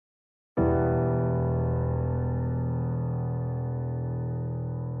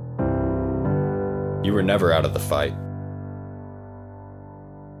you were never out of the fight.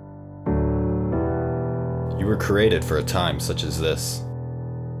 You were created for a time such as this,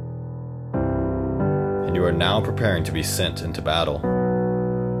 and you are now preparing to be sent into battle.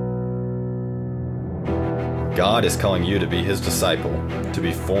 God is calling you to be His disciple, to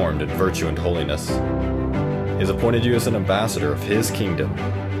be formed in virtue and holiness. He has appointed you as an ambassador of His kingdom,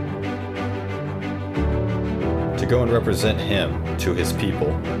 to go and represent Him to His people.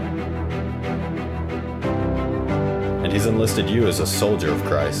 And He's enlisted you as a soldier of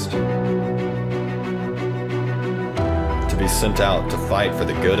Christ, to be sent out to fight for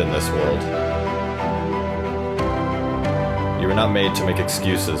the good in this world. You are not made to make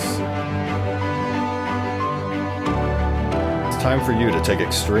excuses. It's time for you to take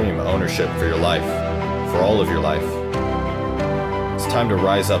extreme ownership for your life, for all of your life. It's time to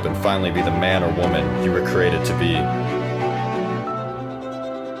rise up and finally be the man or woman you were created to be.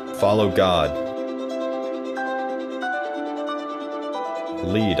 Follow God.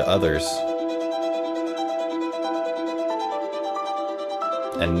 Lead others.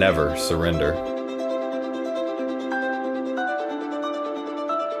 And never surrender.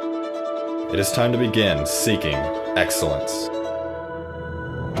 It is time to begin seeking excellence.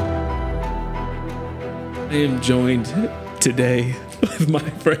 I am joined today with my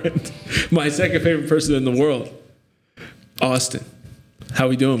friend, my second favorite person in the world, Austin. How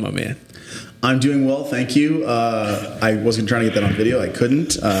we doing, my man? I'm doing well, thank you. I wasn't trying to get that on video. I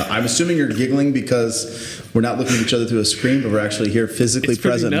couldn't. I'm assuming you're giggling because we're not looking at each other through a screen, but we're actually here physically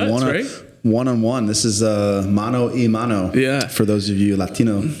present, nuts, right? One-on-one. This is mano y mano. Yeah. For those of you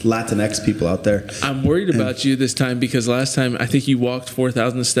Latinx people out there. I'm worried about you this time because last time I think you walked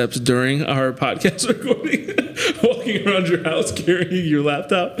 4,000 steps during our podcast recording, walking around your house carrying your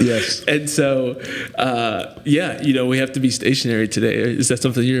laptop. Yes. And so, we have to be stationary today. Is that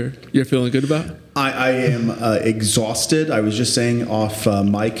something you're feeling good about? I am exhausted. I was just saying off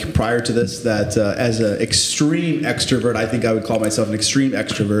mic prior to this that as an extreme extrovert, I think I would call myself an extreme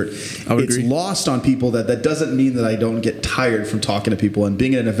extrovert. It's lost on people that doesn't mean that I don't get tired from talking to people. And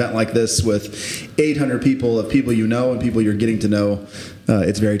being at an event like this with 800 people of people you know and people you're getting to know,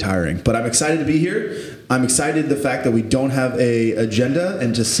 it's very tiring. But I'm excited to be here. I'm excited the fact that we don't have a agenda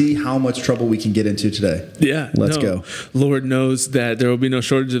and to see how much trouble we can get into today. Yeah. Let's go. Lord knows that there will be no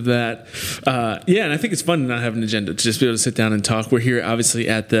shortage of that. And I think it's fun to not have an agenda, to just be able to sit down and talk. We're here obviously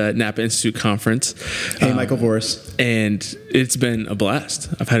at the Napa Institute Conference. Hey, Michael Voris. And it's been a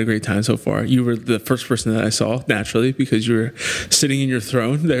blast. I've had a great time so far. You were the first person that I saw, naturally, because you were sitting in your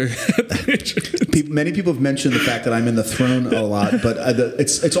throne there. Many people have mentioned the fact that I'm in the throne a lot, but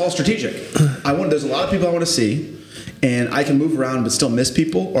it's all strategic. There's a lot of people I want to see, and I can move around but still miss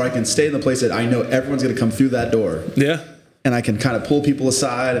people, or I can stay in the place that I know everyone's going to come through that door. Yeah. And I can kind of pull people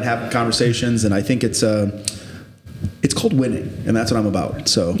aside and have conversations, and I think it's called winning, and that's what I'm about.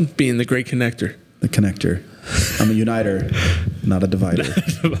 So being the great connector. The connector. I'm a uniter, not a divider.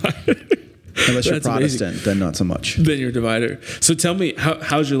 Unless you're Protestant, amazing. Then not so much. Then you're a divider. So tell me,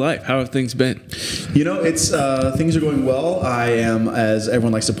 how's your life? How have things been? It's things are going well. I am, as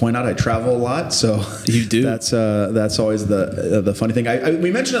everyone likes to point out, I travel a lot. So you do. That's always the funny thing.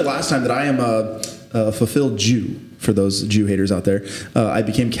 We mentioned it last time that I am a fulfilled Jew. For those Jew haters out there, I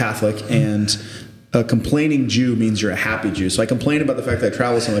became Catholic, and a complaining Jew means you're a happy Jew. So I complain about the fact that I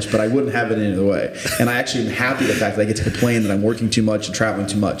travel so much, but I wouldn't have it any other way. And I actually am happy the fact that I get to complain that I'm working too much and traveling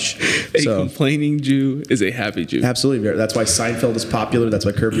too much. A complaining Jew is a happy Jew. Absolutely. That's why Seinfeld is popular. That's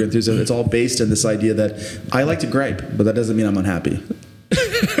why Curb Your Enthusiasm. It's all based in this idea that I like to gripe, but that doesn't mean I'm unhappy.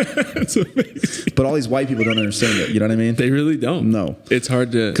 That's amazing. But all these white people don't understand it. You know what I mean? They really don't. No. It's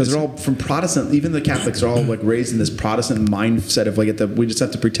hard to... Because they're all from Protestant. Even the Catholics are all like raised in this Protestant mindset of we just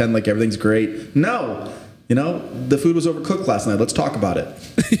have to pretend like everything's great. No. The food was overcooked last night. Let's talk about it.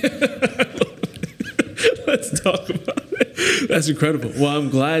 Let's talk about it. That's incredible. Well, I'm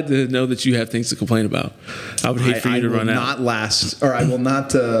glad to know that you have things to complain about. I would hate for you to run out. I will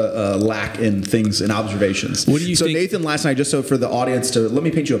not lack in things and observations. What do you think? So Nathan last night, just so for the audience let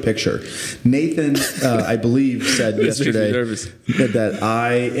me paint you a picture. Nathan, I believe, said yesterday that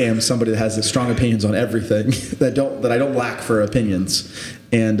I am somebody that has strong opinions on everything, that I don't lack for opinions.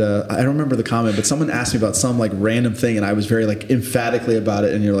 And I don't remember the comment, but someone asked me about some random thing, and I was very emphatically about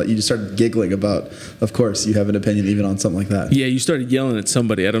it. And you just started giggling about, of course, you have an opinion even on something like that. Yeah, you started yelling at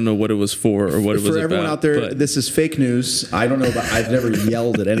somebody. I don't know what it was for or what it was about. For everyone out there, this is fake news. I don't know I've never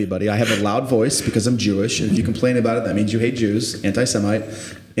yelled at anybody. I have a loud voice because I'm Jewish, and if you complain about it, that means you hate Jews, anti-Semite,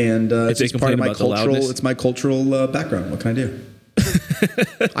 and it's part of my cultural. It's my cultural background. What can I do?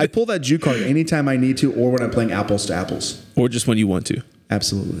 I pull that Jew card anytime I need to, or when I'm playing apples to apples, or just when you want to.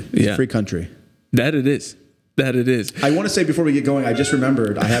 Absolutely. It's a free country. That it is. That it is. I want to say before we get going, I just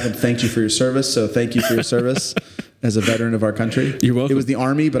remembered I haven't thanked you for your service. So thank you for your service as a veteran of our country. You're welcome. It was the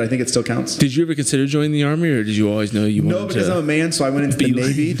Army, but I think it still counts. Did you ever consider joining the Army, or did you always know you wanted to? No, because I'm a man, so I went into the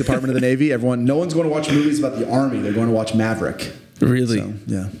Navy, Department of the Navy. No one's going to watch movies about the Army. They're going to watch Maverick. Really? So,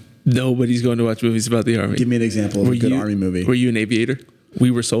 yeah. Nobody's going to watch movies about the Army. Give me an example of a good Army movie. Were you an aviator?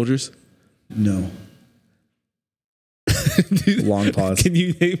 We were soldiers? No. Long pause. Can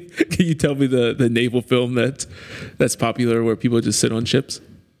you tell me the naval film that's popular where people just sit on ships?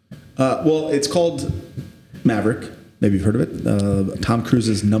 Well, it's called Maverick. Maybe you've heard of it. Tom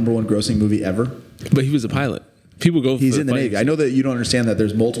Cruise's #1 grossing movie ever. But he was a pilot. People go. He's in the Navy. I know that you don't understand that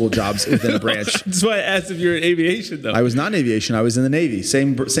there's multiple jobs within a branch. That's why I asked if you're in aviation, though. I was not in aviation. I was in the Navy.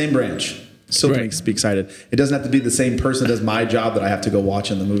 Same branch. Still makes me excited. It doesn't have to be the same person that does my job that I have to go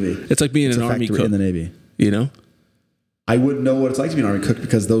watch in the movie. It's like being an Army cook in the Navy. You know. I wouldn't know what it's like to be an Army cook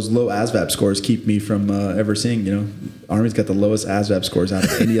because those low ASVAB scores keep me from ever seeing. Army's got the lowest ASVAB scores out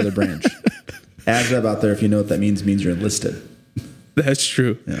of any other branch. ASVAB out there, if you know what that means you're enlisted. That's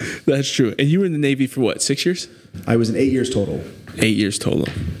true. Yeah. That's true. And you were in the Navy for what, 6 years? I was in 8 years total. 8 years total.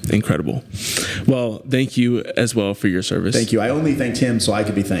 Incredible. Well, thank you as well for your service. Thank you. I only thanked him so I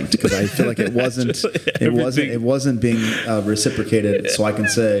could be thanked because I feel like it wasn't being reciprocated. So I can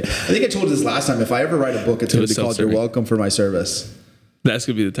say, I think I told you this last time. If I ever write a book, it's going to be called "You're Welcome for My Service." That's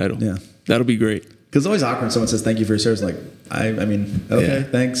going to be the title. Yeah, that'll be great. Because it's always awkward when someone says "Thank you for your service." Like, I mean, okay,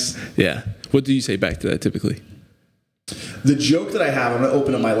 thanks. Yeah. What do you say back to that typically? The joke that I have, I'm going to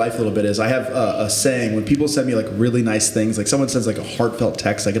open up my life a little bit, is I have a saying when people send me like really nice things, like someone sends like a heartfelt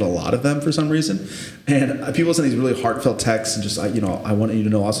text, I get a lot of them for some reason. And people send these really heartfelt texts and just, I want you to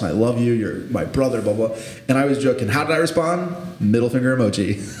know, Austin, I love you. You're my brother, blah, blah. And I was joking. How did I respond? Middle finger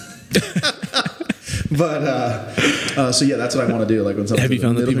emoji. But, so yeah, that's what I want to do. Like when someone have you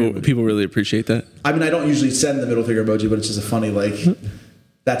found that people really appreciate that? I mean, I don't usually send the middle finger emoji, but it's just a funny, like,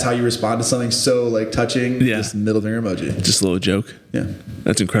 that's how you respond to something so like touching. Yeah. Just middle finger emoji. Just a little joke. Yeah.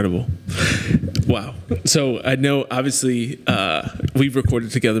 That's incredible. Wow. So I know obviously we've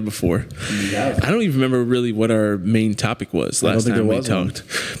recorded together before. Yeah. I don't even remember really what our main topic was last time we talked.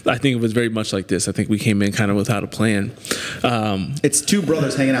 I think it was very much like this. I think we came in kind of without a plan. It's two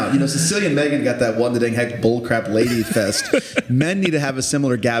brothers hanging out. Cecilia and Megan got that one the dang heck bullcrap lady fest. Men need to have a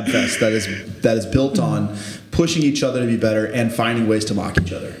similar gab fest that is built on pushing each other to be better and finding ways to mock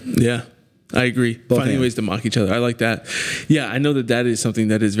each other. Yeah, I agree. Finding ways to mock each other. I like that. Yeah, I know that is something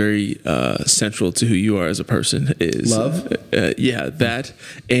that is very central to who you are as a person. Is love? That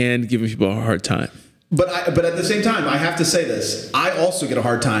and giving people a hard time. But at the same time, I have to say this. I also get a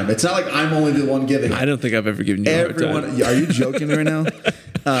hard time. It's not like I'm only the one giving. I don't think I've ever given you a hard time. Are you joking right now?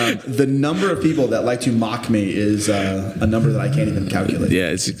 The number of people that like to mock me is a number that I can't even calculate.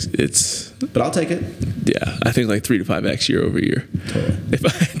 Yeah, it's. But I'll take it. Yeah, I think like 3 to 5x year over year. Totally. If I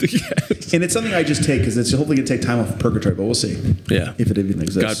had to guess. And it's something I just take because it's hopefully going to take time off of purgatory, but we'll see. Yeah. If it even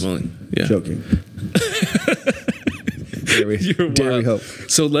exists. God willing. Yeah. Joking. Dare we hope.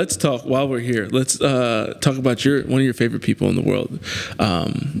 So let's talk while we're here. Let's talk about one of your favorite people in the world.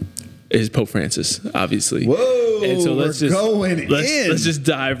 Is Pope Francis, obviously. Whoa, and so let's just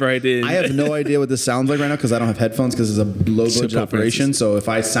dive right in. I have no idea what this sounds like right now because I don't have headphones because it's a low budget operation. Francis. So if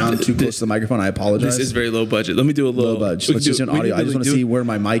I sound too close to the microphone, I apologize. This is very low budget. Let me do a low budget. Let's just do an audio. I just want to see where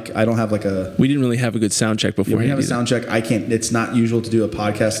my mic. I don't have like a. We didn't really have a good sound check before. We have a sound check. I can't. It's not usual to do a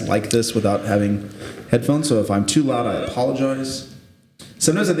podcast like this without having headphones. So if I'm too loud, I apologize.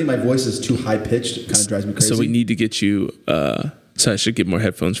 Sometimes I think my voice is too high pitched. It kind of drives me crazy. So we need to get you. So I should get more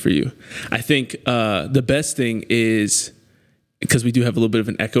headphones for you. I think the best thing is because we do have a little bit of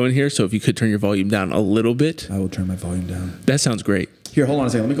an echo in here. So if you could turn your volume down a little bit. I will turn my volume down. That sounds great. Here, hold on a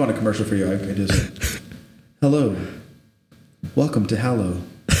second. Let me go on a commercial for you. I just. Hello. Welcome to Hallow.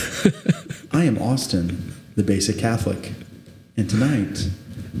 I am Austin, the basic Catholic. And tonight,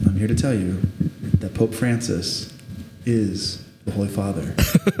 I'm here to tell you that Pope Francis is the Holy Father.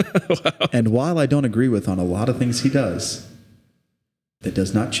 Wow. And while I don't agree with on a lot of things he does, it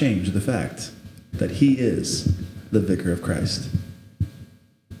does not change the fact that he is the Vicar of Christ.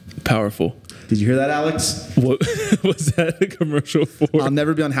 Powerful. Did you hear that, Alex? What was that a commercial for? I'll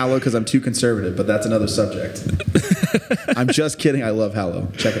never be on Hallow because I'm too conservative, but that's another subject. I'm just kidding. I love Hallow.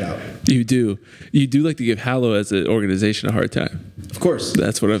 Check it out. You do. You do like to give Hallow as an organization a hard time. Of course.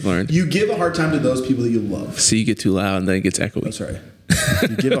 That's what I've learned. You give a hard time to those people that you love. So you get too loud and then it gets echoey. That's right.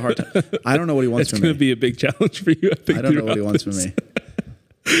 You give a hard time. I don't know what he wants from me. It's going to be a big challenge for you, I think. I don't know what he wants from me.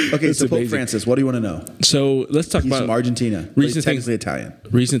 Okay, that's so Pope Francis, what do you want to know? So let's talk about... He's from Argentina. He's technically Italian.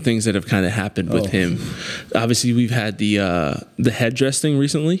 Recent things that have kind of happened with him. Obviously, we've had the headdress thing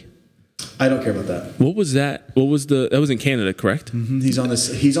recently. I don't care about that. What was that? That was in Canada, correct? Mm-hmm. He's on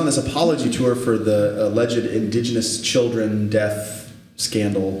this apology tour for the alleged Indigenous children death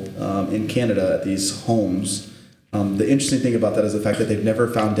scandal in Canada at these homes. The interesting thing about that is the fact that they've never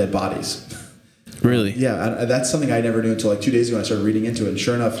found dead bodies. Really? Yeah, that's something I never knew until like 2 days ago when I started reading into it. And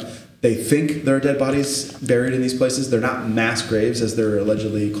sure enough, they think there are dead bodies buried in these places. They're not mass graves as they're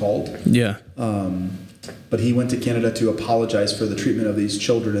allegedly called. Yeah. But he went to Canada to apologize for the treatment of these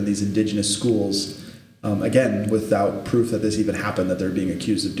children in these Indigenous schools. Again, without proof that this even happened, that they're being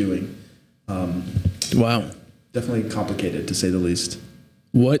accused of doing. Wow. Definitely complicated, to say the least.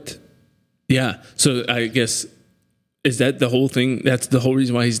 What? Yeah. So I guess, is that the whole thing? That's the whole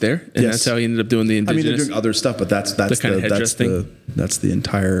reason why he's there? And Yes. that's how he ended up doing the Indigenous? I mean, they're doing other stuff, but that's kind of headdress thing? that's the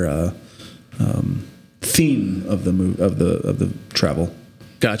entire theme of the travel.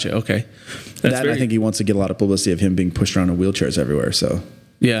 Gotcha. Okay. That's I think he wants to get a lot of publicity of him being pushed around in wheelchairs everywhere. So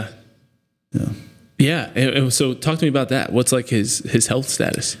Yeah. yeah. Yeah. And so talk to me about that. What's like his health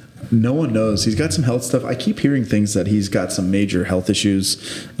status? No one knows. He's got some health stuff. I keep hearing things that he's got some major health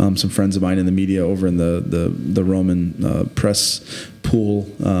issues. Some friends of mine in the media over in the Roman press pool,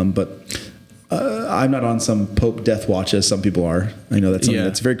 but I'm not on some Pope death watch as some people are. I know that's something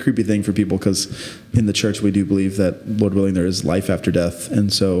that's a very creepy thing for people because in the church we do believe that, Lord willing, there is life after death,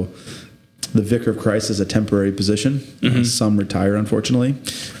 and so the vicar of Christ is a temporary position. Mm-hmm. Some retire, unfortunately,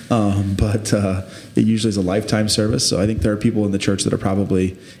 but it usually is a lifetime service. So I think there are people in the church that are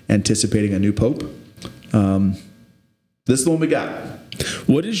probably anticipating a new pope. This is the one we got.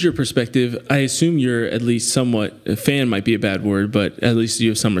 What is your perspective? I assume you're at least somewhat, a fan might be a bad word, but at least you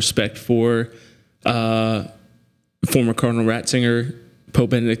have some respect for former Cardinal Ratzinger,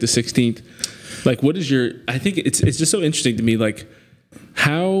 Pope Benedict XVI. Like, what is your, I think it's just so interesting to me, like,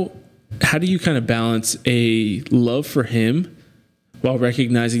 how do you kind of balance a love for him while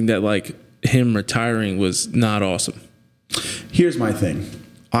recognizing that, like, him retiring was not awesome? Here's my thing.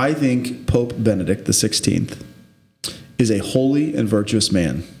 I think Pope Benedict XVI is a holy and virtuous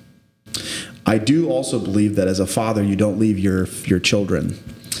man. I do also believe that as a father, you don't leave your children.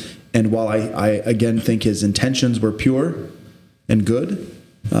 And while I again think his intentions were pure and good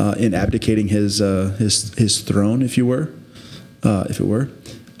in abdicating his throne, if it were,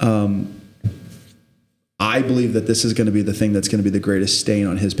 I believe that this is going to be the thing that's going to be the greatest stain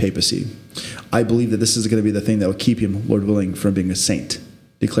on his papacy. I believe that this is going to be the thing that will keep him, Lord willing, from being a saint,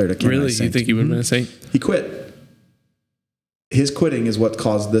 declared a canonized really? saint. You think he would have been a saint? He quit. His quitting is what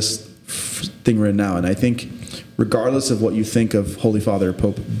caused this thing right now. And I think regardless of what you think of Holy Father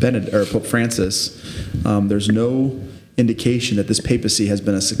Pope Benedict or Pope Francis, there's no indication that this papacy has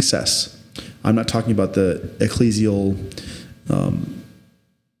been a success. I'm not talking about the ecclesial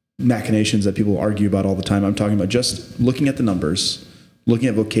machinations that people argue about all the time. I'm talking about just looking at the numbers, looking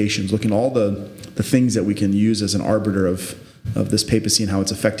at vocations, looking at all the things that we can use as an arbiter of this papacy and how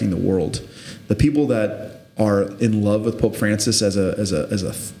it's affecting the world. The people that are in love with Pope Francis as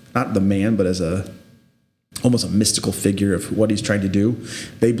a not the man, but as almost a mystical figure of what he's trying to do.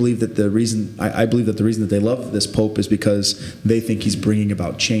 They believe that I believe that the reason that they love this Pope is because they think he's bringing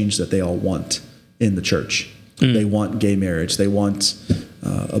about change that they all want in the church. They want gay marriage. They want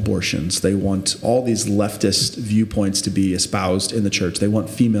abortions. They want all these leftist viewpoints to be espoused in the church. They want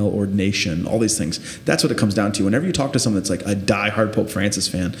female ordination, all these things. That's what it comes down to. Whenever you talk to someone that's like a diehard Pope Francis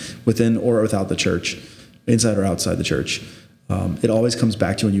fan, within or without the church, inside or outside the church, it always comes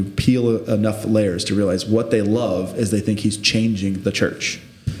back to when you peel enough layers to realize what they love is they think he's changing the church.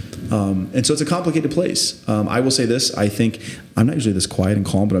 And so it's a complicated place. I will say this. I think I'm not usually this quiet and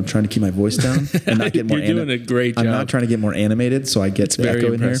calm, but I'm trying to keep my voice down and not get more You're doing a great job. I'm not trying to get more animated, so I get very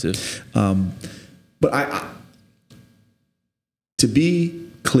echo impressive. in here. But I to be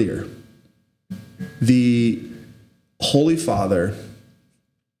clear, the Holy Father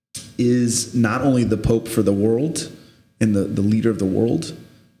is not only the Pope for the world and the leader of the world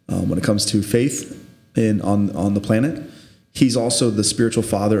when it comes to faith on the planet. He's also the spiritual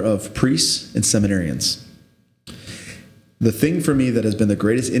father of priests and seminarians. The thing for me that has been the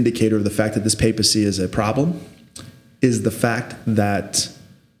greatest indicator of the fact that this papacy is a problem is the fact that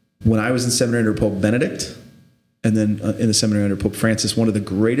when I was in seminary under Pope Benedict and then in the seminary under Pope Francis, one of the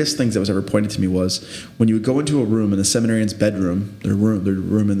greatest things that was ever pointed to me was when you would go into a room in the seminarian's bedroom, their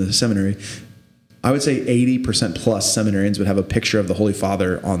room in the seminary, I would say 80% plus seminarians would have a picture of the Holy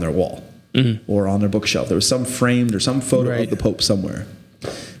Father on their wall. Mm-hmm. Or on their bookshelf. There was some framed or some photo of the Pope somewhere.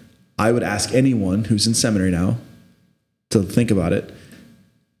 I would ask anyone who's in seminary now to think about it.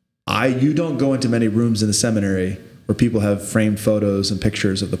 You don't go into many rooms in the seminary where people have framed photos and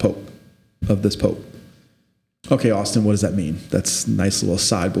pictures of the Pope, of this Pope. Okay, Austin, what does that mean? That's a nice little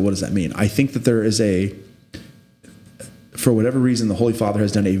aside, but what does that mean? I think that there is for whatever reason, the Holy Father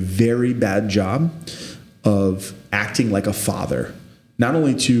has done a very bad job of acting like a father, not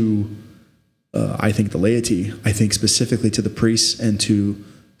only to, I think, the laity, I think specifically to the priests and to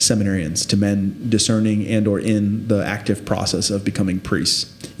seminarians, to men discerning and or in the active process of becoming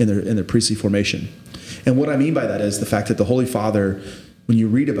priests in their priestly formation. And what I mean by that is the fact that the Holy Father, when you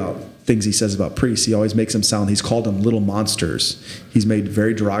read about things he says about priests, he always makes them sound, he's called them little monsters. He's made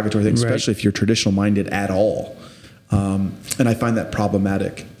very derogatory things, especially if you're traditional minded at all. And I find that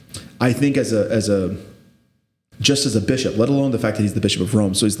problematic. I think just as a bishop, let alone the fact that he's the Bishop of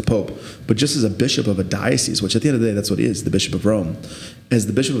Rome, so he's the Pope, but just as a bishop of a diocese, which at the end of the day, that's what he is, the Bishop of Rome. As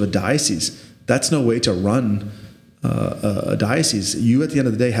the bishop of a diocese, that's no way to run a diocese. You, at the end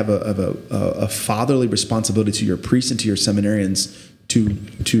of the day, have a fatherly responsibility to your priests and to your seminarians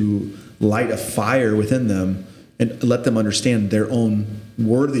to light a fire within them and let them understand their own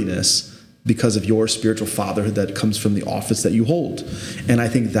worthiness because of your spiritual fatherhood that comes from the office that you hold. And I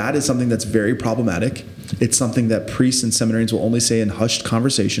think that is something that's very problematic. It's something that priests and seminarians will only say in hushed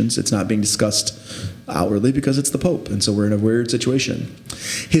conversations. It's not being discussed outwardly because it's the Pope. And so we're in a weird situation.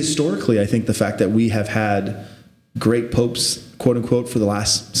 Historically, I think the fact that we have had great popes, quote unquote, for the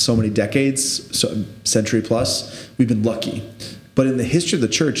last so many decades, century plus, we've been lucky. But in the history of the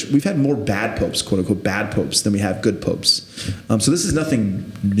church, we've had more bad popes, quote unquote, bad popes than we have good popes. So this is nothing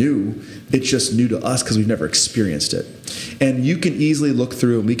new. It's just new to us because we've never experienced it. And you can easily look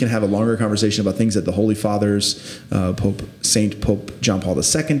through, and we can have a longer conversation about things that the Holy Fathers, Pope John Paul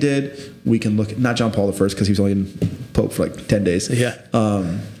II did. We can look at, not John Paul I because he was only in Pope for like 10 days. Yeah.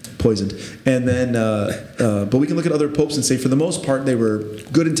 Poisoned. And then, but we can look at other popes and say, for the most part, they were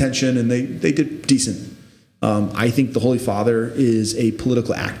good intention and they did decent. I think the Holy Father is a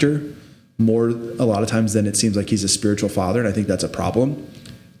political actor more a lot of times than it seems like he's a spiritual father, and I think that's a problem.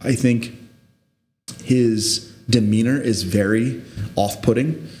 I think his demeanor is very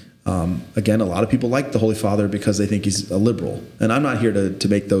off-putting. Again, a lot of people like the Holy Father because they think he's a liberal, and I'm not here to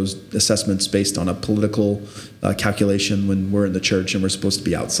make those assessments based on a political calculation when we're in the church and we're supposed to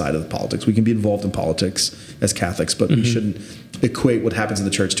be outside of the politics. We can be involved in politics as Catholics, but we shouldn't equate what happens in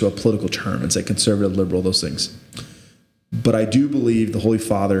the church to a political term and say conservative, liberal, those things. But I do believe the Holy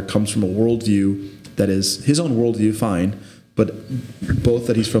Father comes from a worldview that is his own worldview, fine, but both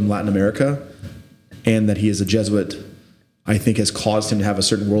that he's from Latin America and that he is a Jesuit, I think has caused him to have a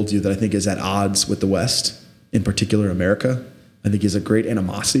certain worldview that I think is at odds with the West, in particular America. I think he has a great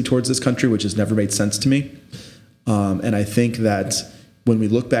animosity towards this country, which has never made sense to me. And I think that when we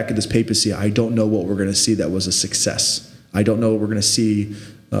look back at this papacy, I don't know what we're going to see that was a success. I don't know what we're going to see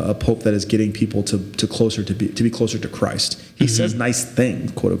a pope that is getting people to be closer to Christ. He says nice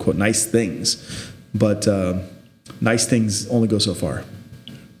things, quote unquote, nice things, but nice things only go so far.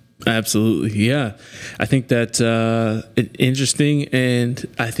 Absolutely. Yeah. I think that's interesting, and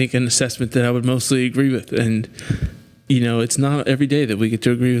I think an assessment that I would mostly agree with. And, it's not every day that we get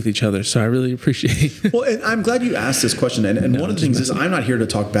to agree with each other. So I really appreciate it. Well, and I'm glad you asked this question. And one of the things is I'm not here to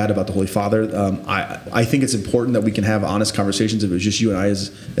talk bad about the Holy Father. I think it's important that we can have honest conversations if it was just you and I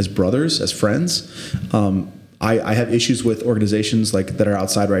as brothers, as friends. I have issues with organizations that are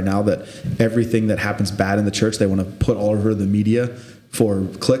outside right now that everything that happens bad in the church, they want to put all over the media for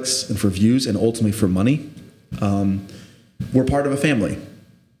clicks and for views and ultimately for money. We're part of a family.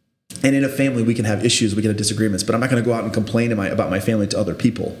 And in a family, we can have issues, we can have disagreements, but I'm not going to go out and complain about my family to other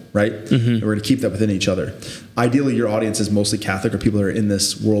people, right? And we're going to keep that within each other. Ideally, your audience is mostly Catholic or people that are in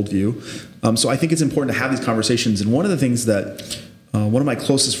this worldview. So I think it's important to have these conversations. And one of the things that one of my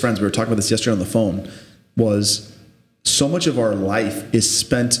closest friends, we were talking about this yesterday on the phone, was so much of our life is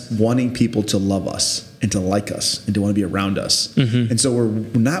spent wanting people to love us and to like us and to want to be around us. And so we're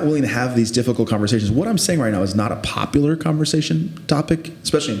not willing to have these difficult conversations. What I'm saying right now is not a popular conversation topic,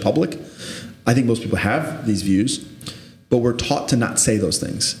 especially in public. I think most people have these views, but we're taught to not say those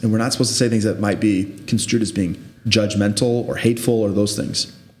things. And we're not supposed to say things that might be construed as being judgmental or hateful or those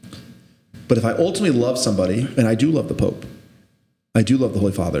things. But if I ultimately love somebody, and I do love the Pope, I do love the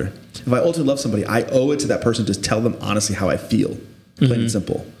Holy Father. If I ultimately love somebody, I owe it to that person to tell them honestly how I feel, plain and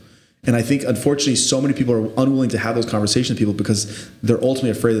simple. And I think, unfortunately, so many people are unwilling to have those conversations with people because they're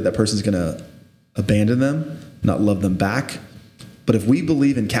ultimately afraid that person's going to abandon them, not love them back. But if we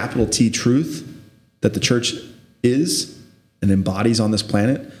believe in capital T truth that the church is and embodies on this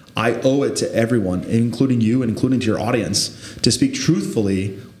planet, I owe it to everyone, including you and including to your audience, to speak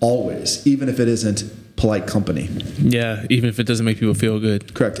truthfully always, even if it isn't polite company. Yeah, even if it doesn't make people feel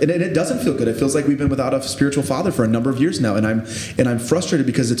good. Correct. And it doesn't feel good. It feels like we've been without a spiritual father for a number of years now. And I'm frustrated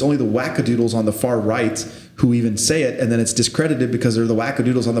because it's only the wackadoodles on the far right who even say it, and then it's discredited because they're the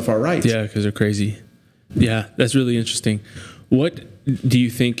wackadoodles on the far right. Yeah, because they're crazy. Yeah, that's really interesting. What do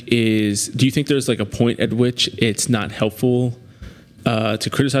you think there's like a point at which it's not helpful to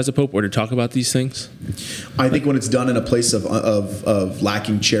criticize the Pope or to talk about these things? I think when it's done in a place of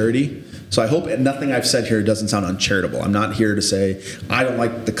lacking charity. So I hope nothing I've said here doesn't sound uncharitable. I'm not here to say I don't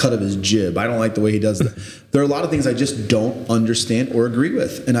like the cut of his jib. I don't like the way he does that. There are a lot of things I just don't understand or agree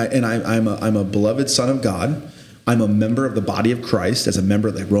with. And I'm a beloved son of God. I'm a member of the body of Christ, as a member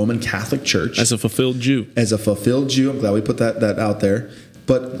of the Roman Catholic Church. As a fulfilled Jew. As a fulfilled Jew. I'm glad we put that out there.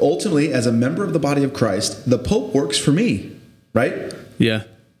 But ultimately, as a member of the body of Christ, the Pope works for me, right? Yeah.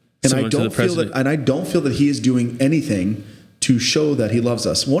 And I don't feel that he is doing anything to show that he loves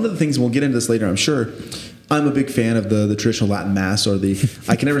us. One of the things, we'll get into this later, I'm sure, I'm a big fan of the traditional Latin Mass, or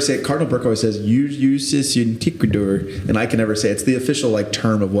I can never say it. Cardinal Burke always says, "Iusis Intiquitur," and I can never say it. It's the official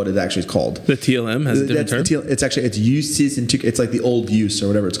term of what it actually is called. The TLM has a different term? It's Iusis Intiquitur. It's like the old use or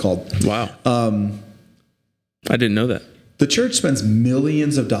whatever it's called. Wow. I didn't know that. The church spends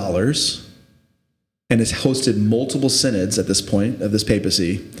millions of dollars and has hosted multiple synods at this point of this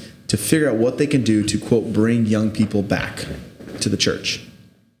papacy to figure out what they can do to, quote, bring young people back to the church.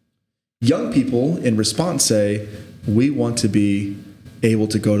 Young people, in response, say, we want to be able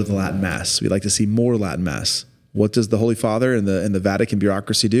to go to the Latin Mass. We'd like to see more Latin Mass. What does the Holy Father and the Vatican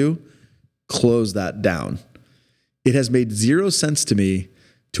bureaucracy do? Close that down. It has made zero sense to me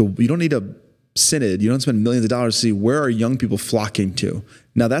you don't need a synod. You don't spend millions of dollars to see where are young people flocking to.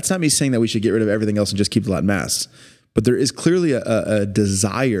 Now, that's not me saying that we should get rid of everything else and just keep the Latin Mass. But there is clearly a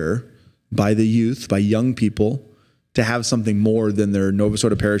desire by the youth, by young people, to have something more than their Novus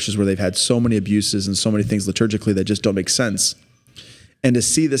Ordo parishes where they've had so many abuses and so many things liturgically that just don't make sense. And to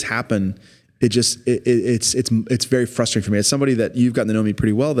see this happen, it's very frustrating for me. As somebody that you've gotten to know me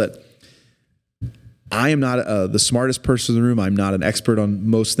pretty well, that I am not the smartest person in the room. I'm not an expert on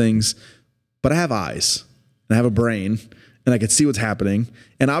most things, but I have eyes and I have a brain and I can see what's happening.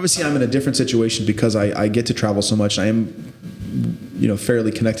 And obviously I'm in a different situation because I get to travel so much. I am,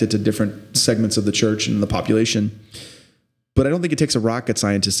 fairly connected to different segments of the church and the population. But I don't think it takes a rocket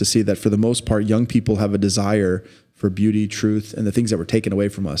scientist to see that for the most part, young people have a desire for beauty, truth, and the things that were taken away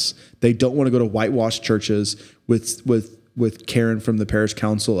from us. They don't want to go to whitewashed churches with Karen from the parish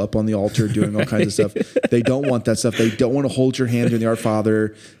council up on the altar doing all kinds of stuff. They don't want that stuff. They don't want to hold your hand during the Our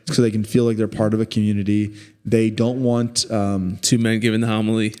Father so they can feel like they're part of a community. They don't want two men giving the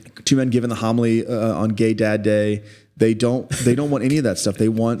homily on Gay Dad Day. They don't want any of that stuff. They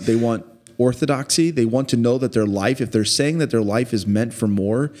want orthodoxy. They want to know that their life, if they're saying that their life is meant for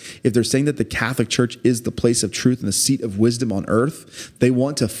more, if they're saying that the Catholic Church is the place of truth and the seat of wisdom on earth, they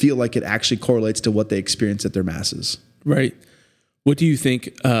want to feel like it actually correlates to what they experience at their masses. Right. What do you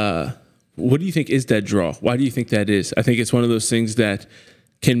think is that draw? Why do you think that is? I think it's one of those things that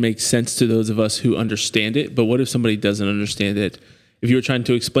can make sense to those of us who understand it. But what if somebody doesn't understand it? If you were trying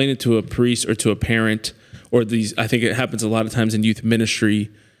to explain it to a priest or to a parent, or I think it happens a lot of times in youth ministry,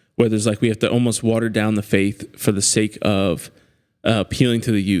 where there's we have to almost water down the faith for the sake of appealing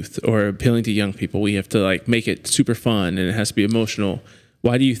to the youth or appealing to young people. We have to make it super fun and it has to be emotional.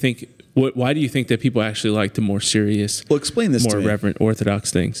 Why do you think that people actually like the more serious, explain this more to me. reverent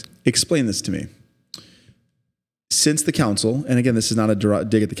Orthodox things? Explain this to me. Since the council, and again, this is not a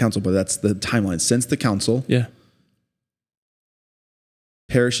dig at the council, but that's the timeline. Since the council,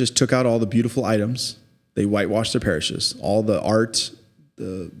 parishes took out all the beautiful items. They whitewashed their parishes. All the art,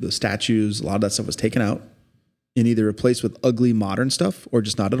 the statues, a lot of that stuff was taken out and either replaced with ugly modern stuff or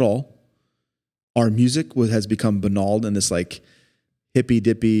just not at all. Our music has become banal in this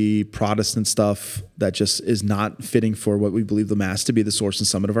hippy-dippy Protestant stuff that just is not fitting for what we believe the Mass to be the source and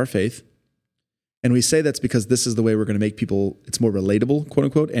summit of our faith. And we say that's because this is the way we're going to make people, it's more relatable, quote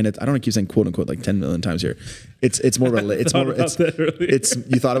unquote. And I don't want to keep saying quote unquote 10 million times here. It's more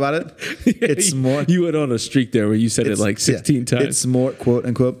relatable. You thought about it? Yeah, it's more. You went on a streak there where you said it 16 times. It's more quote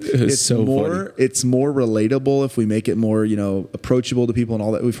unquote. It's more relatable if we make it more, approachable to people and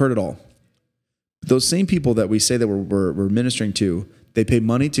all that. We've heard it all. Those same people that we say that we're ministering to, they pay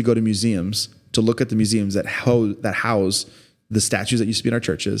money to go to museums, to look at the museums that house the statues that used to be in our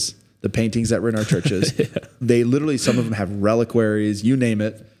churches, the paintings that were in our churches. They literally, some of them have reliquaries, you name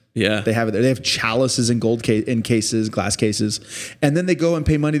it. Yeah. They have it there. They have chalices in in cases, glass cases. And then they go and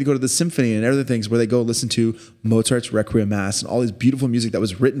pay money to go to the symphony and other things where they go listen to Mozart's Requiem Mass and all these beautiful music that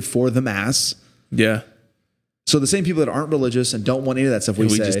was written for the Mass. Yeah. So the same people that aren't religious and don't want any of that stuff, we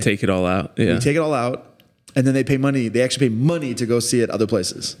say, just take it all out. Yeah. We take it all out and then they pay money. They actually pay money to go see it other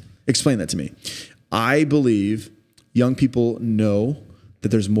places. Explain that to me. I believe young people know that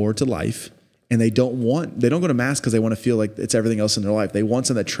there's more to life, and they don't go to mass because they want to feel like it's everything else in their life. They want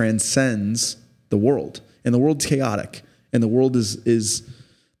something that transcends the world, and the world's chaotic, and the world is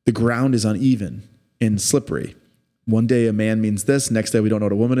the ground is uneven and slippery. One day a man means this, next day we don't know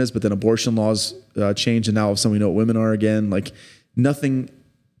what a woman is, but then abortion laws change, and now all of a sudden we know what women are again. Like nothing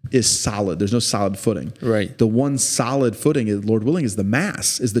is solid. There's no solid footing. Right. The one solid footing, is, Lord willing, is the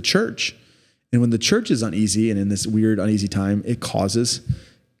mass, is the church. And when the church is uneasy and in this weird, uneasy time, it causes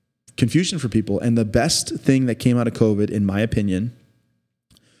confusion for people. And the best thing that came out of COVID, in my opinion,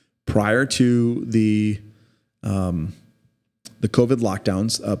 prior to the COVID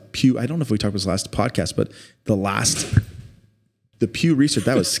lockdowns, Pew, I don't know if we talked about this last podcast, but the Pew research,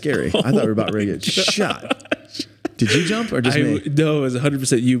 that was scary. I thought we were about ready to get shot. Did you jump or just me? No, it was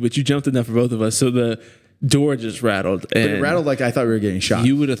 100% you, but you jumped enough for both of us. So the door just rattled. And but it rattled like I thought we were getting shot.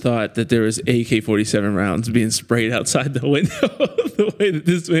 You would have thought that there was AK-47 rounds being sprayed outside the window the way that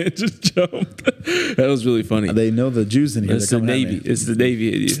this man just jumped. That was really funny. They know the Jews in here. It's the Navy. It's the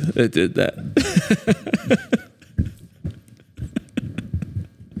Navy in you that did that.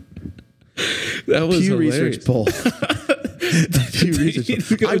 That was Pew hilarious. Research poll. Pew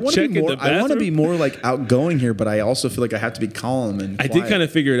Research poll. I want to be more like outgoing here, but I also feel like I have to be calm and quiet. I did kind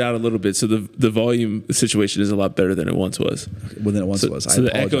of figure it out a little bit. So the volume situation is a lot better than it once was. Well, than it once was. So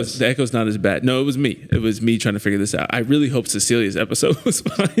the echo's not as bad. No, it was me. It was me trying to figure this out. I really hope Cecilia's episode was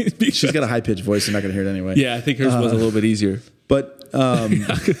fine. She's got a high pitched voice. You're not going to hear it anyway. Yeah, I think hers was a little bit easier. But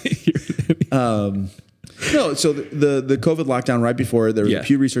no, so the COVID lockdown right before, there was a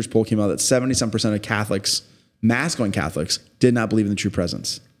Pew Research poll came out that 70% of Catholics, mass-going Catholics, did not believe in the true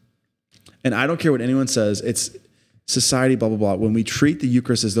presence. And I don't care what anyone says, it's society, blah, blah, blah. When we treat the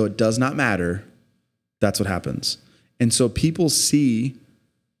Eucharist as though it does not matter, that's what happens. And so people see,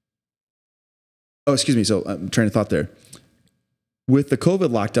 so I'm trying to thought there. With the COVID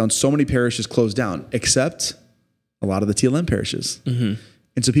lockdown, so many parishes closed down, except a lot of the TLM parishes. Mm-hmm.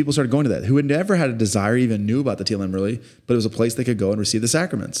 And so people started going to that, who had never had a desire, even knew about the TLM really, but it was a place they could go and receive the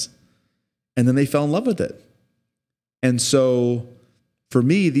sacraments. And then they fell in love with it. And so for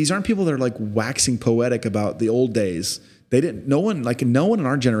me, these aren't people that are like waxing poetic about the old days. No one in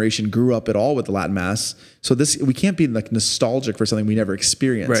our generation grew up at all with the Latin Mass. So we can't be like nostalgic for something we never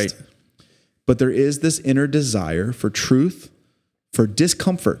experienced. Right. But there is this inner desire for truth, for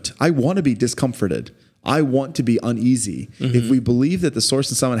discomfort. I want to be discomforted. I want to be uneasy. Mm-hmm. If we believe that the source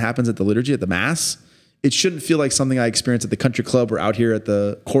and summit happens at the liturgy, at the Mass, it shouldn't feel like something I experience at the country club or out here at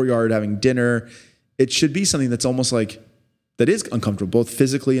the courtyard having dinner. It should be something that's almost like, that is uncomfortable, both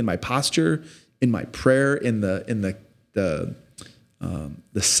physically in my posture, in my prayer, in the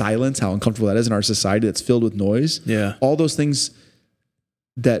silence, how uncomfortable that is in our society that's filled with noise. Yeah. All those things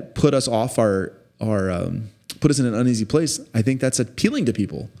that put us off put us in an uneasy place. I think that's appealing to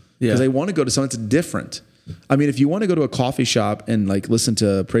people. Because they want to go to something that's different. I mean, if you want to go to a coffee shop and like listen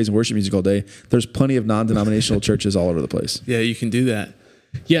to praise and worship music all day, there's plenty of non-denominational churches all over the place. Yeah, you can do that.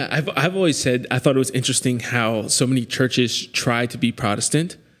 Yeah, I've always said, I thought it was interesting how so many churches try to be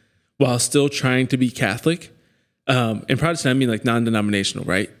Protestant while still trying to be Catholic. And Protestant, I mean like non-denominational,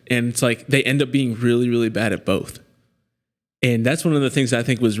 right? And it's like they end up being really, really bad at both. And that's one of the things I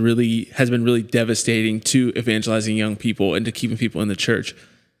think has been really devastating to evangelizing young people and to keeping people in the church.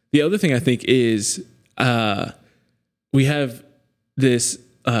 The other thing I think is we have this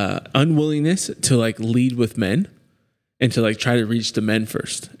unwillingness to like lead with men and to like try to reach the men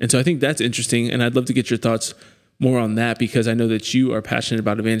first. And so I think that's interesting. And I'd love to get your thoughts more on that because I know that you are passionate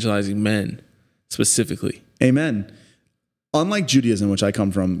about evangelizing men specifically. Amen. Unlike Judaism, which I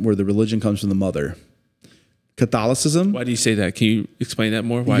come from, where the religion comes from the mother, Catholicism. Why do you say that? Can you explain that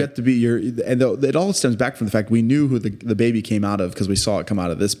more? Why? You have to be and it all stems back from the fact we knew who the baby came out of because we saw it come out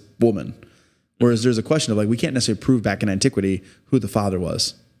of this woman. Whereas there's a question of like, we can't necessarily prove back in antiquity who the father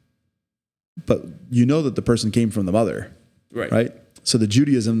was, but you know that the person came from the mother, right? So the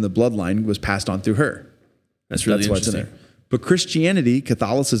Judaism, the bloodline was passed on through her. That's really interesting. What's in there. But Christianity,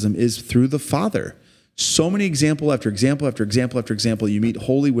 Catholicism is through the father. So many example after example after example after example. You meet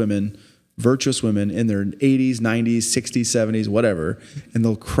holy women, virtuous women in their 80s, 90s, 60s, 70s, whatever, and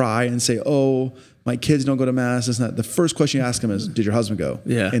they'll cry and say, oh, my kids don't go to mass. It's not. The first question you ask them is, did your husband go?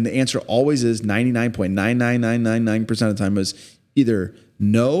 Yeah. And the answer always is 99.99999% of the time is either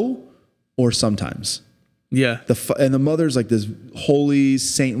no or sometimes. Yeah. And the mother's like this holy,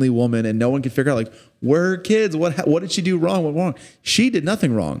 saintly woman, and no one can figure out like, where are her kids? What did she do wrong? What wrong? She did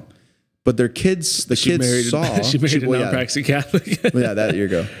nothing wrong. But the kids saw. She married a non-practicing Catholic. Yeah, there you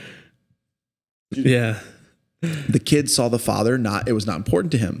go. Yeah. The kid saw the father, it was not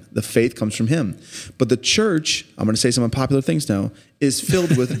important to him. The faith comes from him. But the church, I'm going to say some unpopular things now, is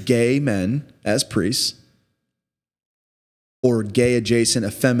filled with gay men as priests or gay adjacent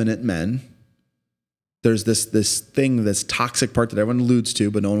effeminate men. There's this thing, this toxic part that everyone alludes to,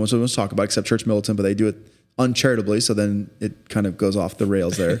 but no one wants to talk about except church militant, but they do it uncharitably. So then it kind of goes off the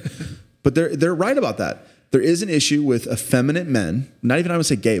rails there. But they're right about that. There is an issue with effeminate men, not even I would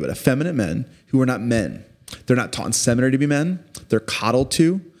say gay, but effeminate men who are not men. They're not taught in seminary to be men. They're coddled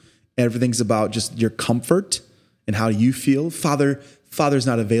to. Everything's about just your comfort and how you feel. Father's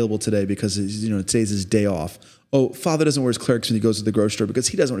not available today because today's his day off. Oh, father doesn't wear his clerics when he goes to the grocery store because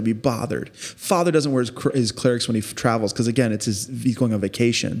he doesn't want to be bothered. Father doesn't wear his clerics when he travels because, again, he's going on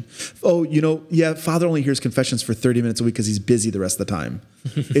vacation. Oh, father only hears confessions for 30 minutes a week because he's busy the rest of the time.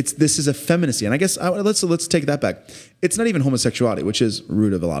 This is effeminacy. And I guess let's take that back. It's not even homosexuality, which is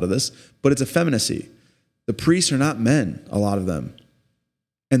root of a lot of this, but it's effeminacy. The priests are not men, a lot of them.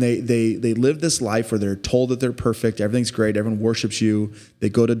 And they live this life where they're told that they're perfect, everything's great, everyone worships you. They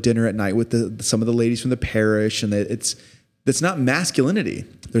go to dinner at night with some of the ladies from the parish, and it's not masculinity.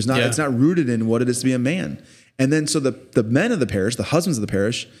 It's not rooted in what it is to be a man. And then so the men of the parish, the husbands of the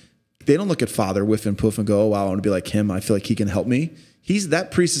parish, they don't look at father whiff and poof and go, oh wow, I want to be like him. I feel like he can help me.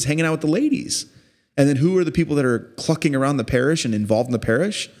 That priest is hanging out with the ladies. And then who are the people that are clucking around the parish and involved in the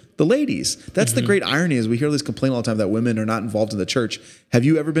parish? The ladies. That's the great irony is we hear this complaint all the time that women are not involved in the church. Have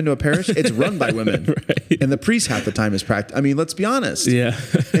you ever been to a parish? It's run by women. Right. And the priest half the time is practice. I mean, let's be honest. Yeah.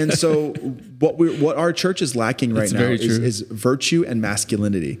 And so what our church is lacking right now is virtue and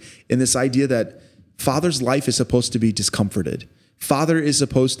masculinity. In this idea that father's life is supposed to be discomforted. Father is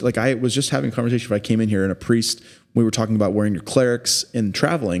supposed to, I was just having a conversation when I came in here and a priest, we were talking about wearing your clerics and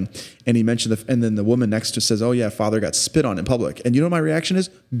traveling. And he mentioned, and then the woman next to says, oh yeah, father got spit on in public. And you know what my reaction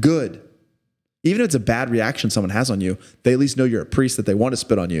is? Good. Even if it's a bad reaction someone has on you, they at least know you're a priest, that they want to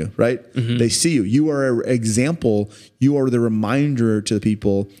spit on you, right? Mm-hmm. They see you. You are an example. You are the reminder to the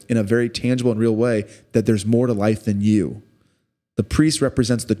people in a very tangible and real way that there's more to life than you. The priest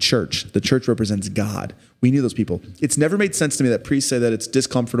represents the church. The church represents God. We need those people. It's never made sense to me that priests say that it's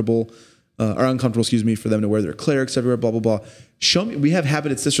uncomfortable, for them to wear their clerics everywhere, blah, blah, blah. Show me. We have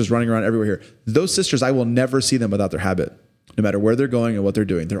habited sisters running around everywhere here. Those sisters, I will never see them without their habit. No matter where they're going and what they're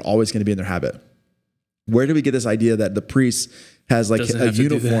doing, they're always going to be in their habit. Where do we get this idea that the priest has a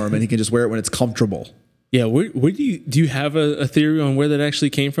uniform and he can just wear it when it's comfortable? Yeah. Where do you have a theory on where that actually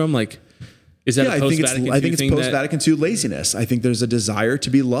came from? Is that I think it's post-Vatican II laziness. I think there's a desire to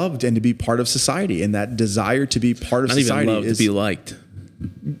be loved and to be part of society, and that desire to be part of society is to be liked.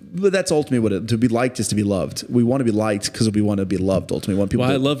 But that's ultimately to be liked is to be loved. We want to be liked because we want to be loved. Ultimately,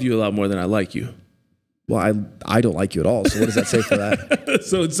 I love you a lot more than I like you. Well, I don't like you at all. So what does that say for that?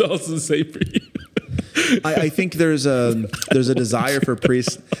 So it's also the same for you. I think there's a desire for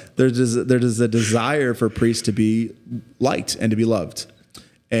priests. There's a desire for priests to be liked and to be loved,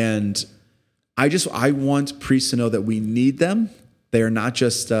 and I want priests to know that we need them. They are not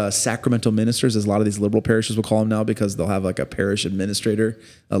just sacramental ministers, as a lot of these liberal parishes will call them now, because they'll have a parish administrator,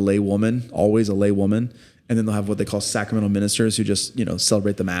 a lay woman, always a lay woman, and then they'll have what they call sacramental ministers who just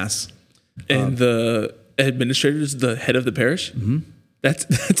celebrate the mass. And the administrator is the head of the parish. Mm-hmm.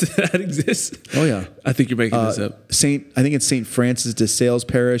 That exists. Oh yeah, I think you're making this up. I think it's St. Francis de Sales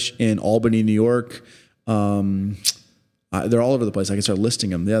Parish in Albany, New York. They're all over the place. I can start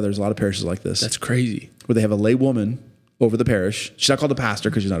listing them. Yeah, there's a lot of parishes like this. That's crazy. Where they have a lay woman over the parish. She's not called a pastor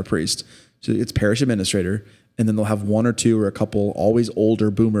because she's not a priest. So it's parish administrator. And then they'll have one or two or a couple always older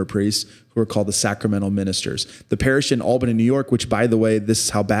boomer priests who are called the sacramental ministers. The parish in Albany, New York, which, by the way, this is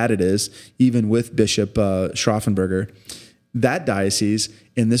how bad it is, even with Bishop Schraffenberger, that diocese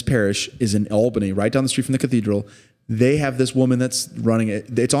in this parish is in Albany, right down the street from the cathedral. They have this woman that's running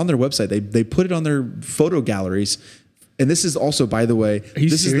it. It's on their website. They put it on their photo galleries. And this is also, by the way,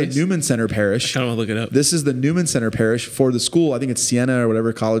 this is the Newman Center Parish. I kind of want to look it up. This is the Newman Center Parish for the school. I think it's Siena or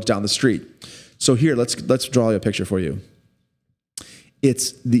whatever college down the street. So here, let's draw you a picture for you.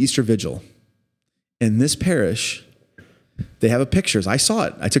 It's the Easter Vigil. In this parish, they have pictures. I saw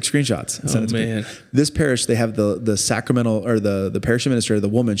it. I took screenshots. Oh, man. This parish, they have the sacramental, or the parish administrator, the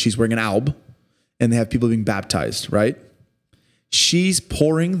woman, she's wearing an alb, and they have people being baptized, right? She's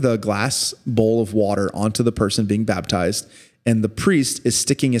pouring the glass bowl of water onto the person being baptized, and the priest is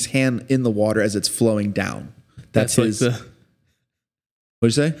sticking his hand in the water as it's flowing down. That's his. What'd you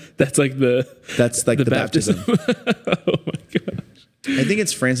say? That's like the baptism. Oh my gosh. I think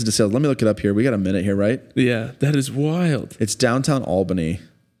it's Francis de Sales. Let me look it up here. We got a minute here, right? Yeah, that is wild. It's downtown Albany.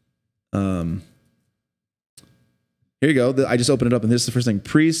 Here you go. I just opened it up, and this is the first thing.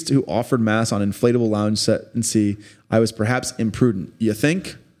 Priest who offered mass on inflatable lounge set and see. I was perhaps imprudent. You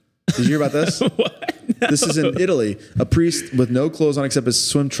think? Did you hear about this? What? No. This is in Italy. A priest with no clothes on except his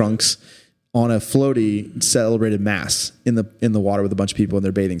swim trunks on a floaty celebrated mass in the water with a bunch of people in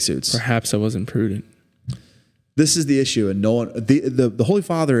their bathing suits. Perhaps I wasn't prudent. This is the issue, and no one, the Holy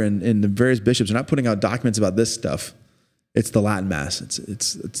Father and the various bishops are not putting out documents about this stuff. It's the Latin Mass.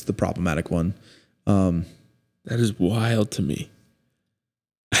 It's the problematic one. That is wild to me.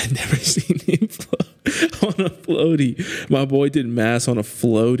 I've never seen him float on a floaty. My boy did mass on a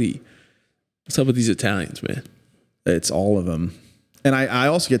floaty. What's up with these Italians, man? It's all of them. And I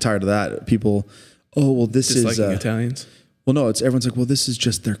also get tired of that. People, oh, well, this is... Italians? Well, no, everyone's like, well, this is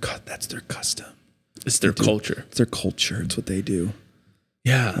just that's their custom. It's their culture. It's their culture. It's what they do.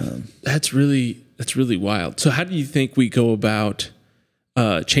 Yeah, that's really wild. So how do you think we go about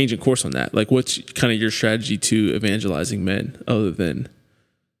changing course on that? Like, what's kind of your strategy to evangelizing men other than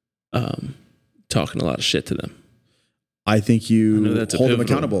talking a lot of shit to them? I think you hold them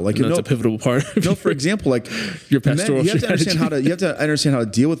accountable. Like, that's a pivotal part. No, for example, like your pastoral men, you have to understand how to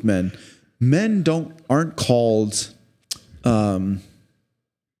deal with men. Men aren't called. A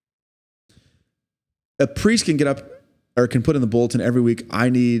priest can get up or can put in the bulletin every week, I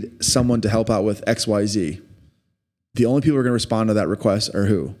need someone to help out with XYZ. The only people who are going to respond to that request are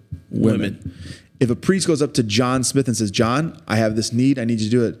who? Women. If a priest goes up to John Smith and says, John, I have this need, I need you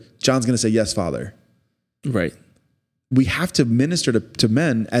to do it. John's going to say, yes, Father. Right. We have to minister to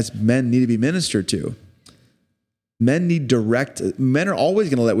men as men need to be ministered to. Men are always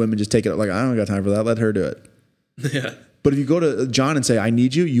going to let women just take it. Like, I don't got time for that. Let her do it. Yeah. But if you go to John and say, I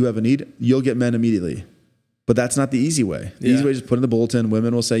need you, you have a need, you'll get men immediately. But that's not the easy way. The easy way is just put in the bulletin,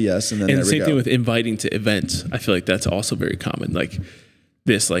 women will say yes, and then the same thing with inviting to events. I feel like that's also very common. Like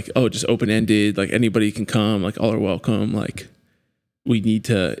this, like, oh, just open-ended, like anybody can come, like all are welcome. Like we need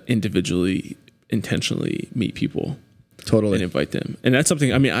to individually, intentionally meet people. Totally. And invite them. And that's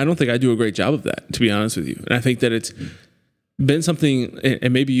something, I mean, I don't think I do a great job of that, to be honest with you. And I think that it's been something,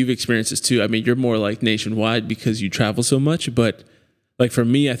 and maybe you've experienced this too. I mean, you're more like nationwide because you travel so much, but like for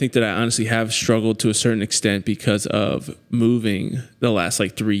me, I think that I honestly have struggled to a certain extent because of moving the last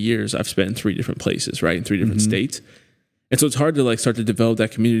like 3 years. I've spent in 3 different places, right? In 3 different states. And so it's hard to like start to develop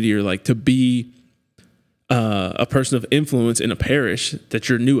that community or like to be a person of influence in a parish that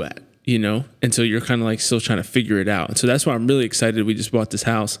you're new at, you know? And so you're kind of like still trying to figure it out. And so that's why I'm really excited. We just bought this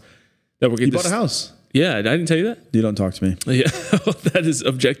house that we're getting. You bought a house? Yeah. I didn't tell you that? You don't talk to me. Yeah. That is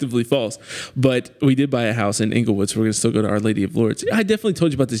objectively false. But we did buy a house in Inglewood, so we're going to still go to Our Lady of Lourdes. I definitely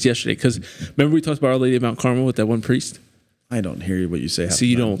told you about this yesterday because remember we talked about Our Lady of Mount Carmel with that one priest? I don't hear what you say. So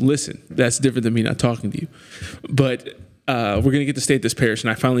you don't listen. That's different than me not talking to you. But we're going to get to stay at this parish,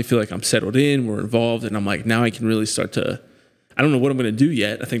 and I finally feel like I'm settled in, we're involved, and I'm like, now I can really start to, I don't know what I'm going to do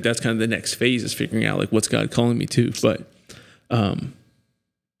yet. I think that's kind of the next phase is figuring out like what's God calling me to. But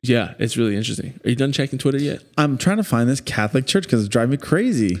yeah, it's really interesting. Are you done checking Twitter yet? I'm trying to find this Catholic church because it's driving me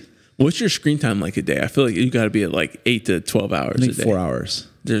crazy. What's your screen time like a day? I feel like you got to be at like 8 to 12 hours I think a day. 4 hours.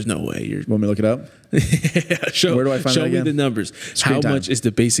 There's no way. Want me to look it up? Yeah, where do I find show that again? me the numbers. Screen How time. much is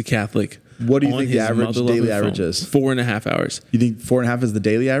the basic Catholic? What do you think the average daily average is? 4.5 hours. You think 4.5 is the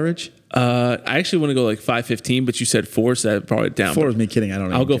daily average? I actually want to go like 5:15, but you said 4, so that brought it down. 4 is me kidding. I don't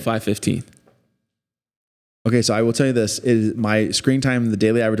know. I'll go 5:15. Okay, so I will tell you this: my screen time, the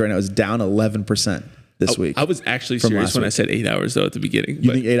daily average right now is down 11% this week. I was actually serious when I said 8 hours though at the beginning.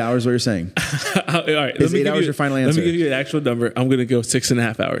 You think 8 hours? What you're saying? All right, is 8 hours your final answer? Let me give you an actual number. I'm going to go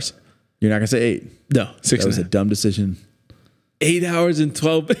 6.5 hours. You're not going to say 8? No, 6. That was a dumb decision. 8 hours and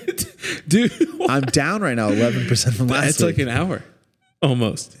 12 minutes, dude. I'm down right now 11% from last week. That's like an hour,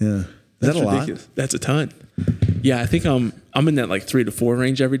 almost. Yeah, is that a ridiculous. lot? That's a ton. Yeah, I think I'm in that like 3 to 4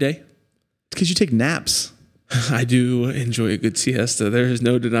 range every day. It's because you take naps. I do enjoy a good siesta. There is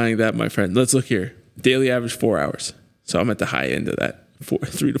no denying that, my friend. Let's look here. Daily average 4 hours. So I'm at the high end of that.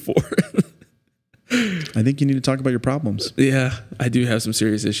 3 to 4. I think you need to talk about your problems. Yeah, I do have some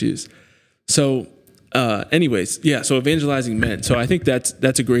serious issues. So anyways, yeah, so evangelizing men. So I think that's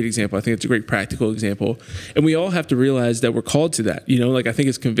a great example. I think it's a great practical example. And we all have to realize that we're called to that. You know, like I think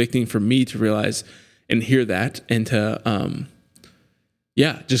it's convicting for me to realize and hear that and to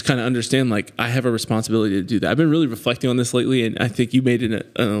just kind of understand like I have a responsibility to do that. I've been really reflecting on this lately, and I think you made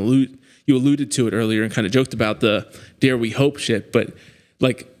you alluded to it earlier and kind of joked about the dare we hope shit, but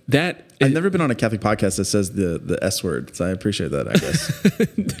like that. I've never been on a Catholic podcast that says the S word, so I appreciate that, I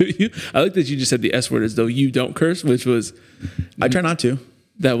guess. Do you? I like that you just said the S word as though you don't curse, which was... I try not to.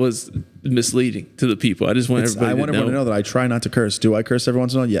 that was misleading to the people. I just want everybody to know that I try not to curse. Do I curse every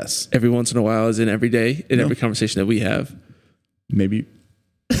once in a while? Yes. Every once in a while, as in every day, in every conversation that we have. Maybe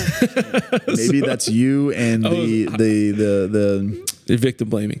that's you and the victim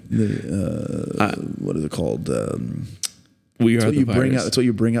blaming. What is it called? We are the virus. That's what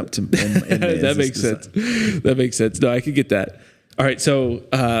you bring up to. That makes sense. That makes sense. No, I could get that. All right, so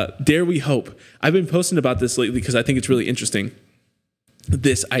Dare We Hope. I've been posting about this lately because I think it's really interesting.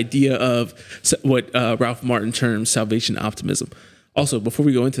 This idea of what Ralph Martin terms salvation optimism. Also, before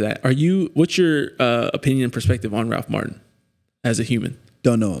we go into that, what's your opinion and perspective on Ralph Martin as a human?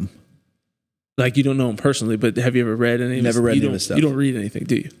 Don't know him. Like, you don't know him personally, but have you ever read any of his stuff? Never read any of his stuff. You don't read anything,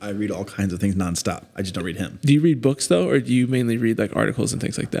 do you? I read all kinds of things nonstop. I just don't read him. Do you read books, though, or do you mainly read, like, articles and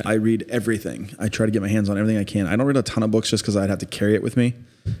things like that? I read everything. I try to get my hands on everything I can. I don't read a ton of books just because I'd have to carry it with me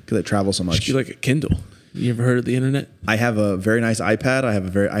because I travel so much. Should you like a Kindle? You ever heard of the internet? I have a very nice iPad. I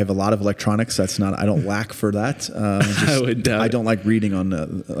have a lot of electronics. I don't lack for that. I would doubt I don't like reading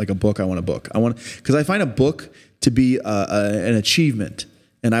on like a book. I want a book. Because I find a book to be an achievement.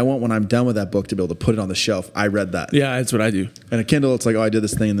 And I want, when I'm done with that book, to be able to put it on the shelf. I read that. Yeah, that's what I do. And a Kindle, it's like, oh, I did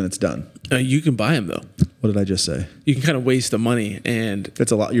this thing and then it's done. You can buy them, though. What did I just say? You can kind of waste the money. And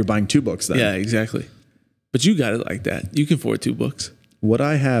that's a lot. You're buying 2 books then. Yeah, exactly. But you got it like that. You can afford 2 books. What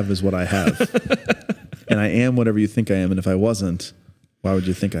I have is what I have. And I am whatever you think I am. And if I wasn't, why would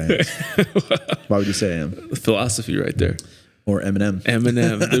you think I am? Why would you say I am? Philosophy right there. Or Eminem.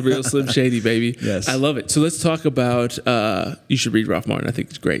 Eminem, the real Slim Shady, baby. Yes. I love it. So let's talk about, you should read Ralph Martin. I think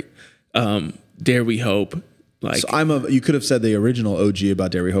it's great. Dare We Hope. Like, so you could have said the original OG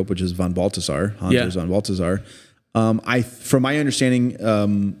about Dare We Hope, which is von Balthasar, Hans von Balthasar. From my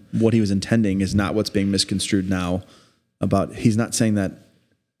understanding, what he was intending is not what's being misconstrued now. He's not saying that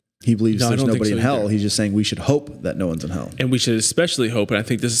he believes there's nobody in hell. He's just saying we should hope that no one's in hell. And we should especially hope, and I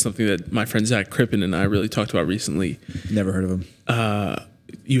think this is something that my friend Zach Crippen and I really talked about recently. Never heard of him.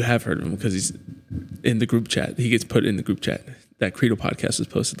 You have heard of him because he's in the group chat. He gets put in the group chat. That Credo podcast was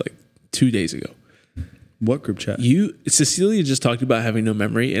posted like 2 days ago. What group chat? Cecilia just talked about having no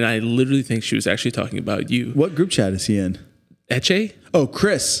memory, and I literally think she was actually talking about you. What group chat is he in? Eche? Oh,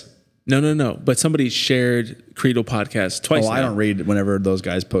 Chris. No. But somebody shared Credo podcast twice. I don't read whenever those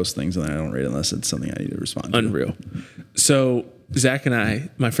guys post things, and I don't read unless it's something I need to respond to. Unreal. So Zach and I,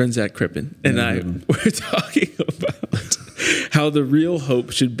 my friend Zach Crippen, and I were talking about how the real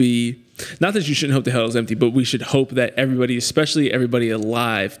hope should be, not that you shouldn't hope the hell is empty, but we should hope that everybody, especially everybody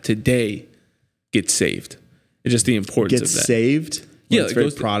alive today, gets saved. It's just the importance of that. Gets saved? Yeah, it's very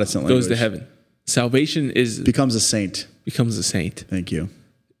Protestant language. Goes to heaven. Salvation becomes a saint. Becomes a saint. Thank you.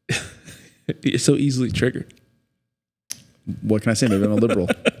 You're so easily triggered. What can I say? Maybe I'm a liberal.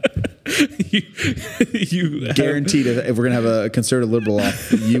 you guaranteed if we're gonna have a conservative liberal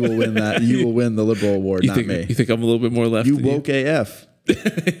off, you will win that. You will win the liberal award, not me. You think I'm a little bit more left? You woke AF.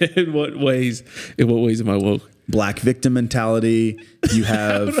 In what ways? In what ways am I woke? Black victim mentality. You're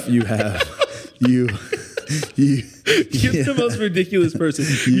the most ridiculous person.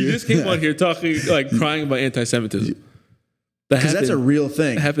 You just came on here talking, like crying about anti-Semitism. Because that's a real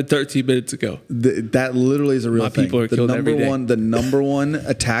thing. It happened 13 minutes ago. That literally is a real thing. People are killed every day. The number one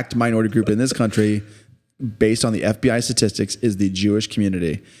attacked minority group in this country, based on the FBI statistics, is the Jewish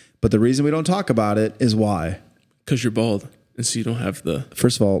community. But the reason we don't talk about it is why? Because you're bald, and so you don't have the...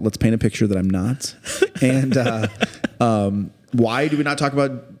 First of all, let's paint a picture that I'm not. And why do we not talk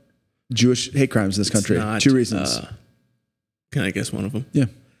about Jewish hate crimes in this country? 2 reasons. Can I guess one of them? Yeah.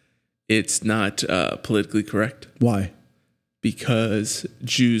 It's not politically correct. Why? Because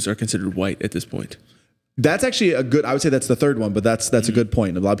Jews are considered white at this point. That's actually a good... I would say that's the third one, but that's a good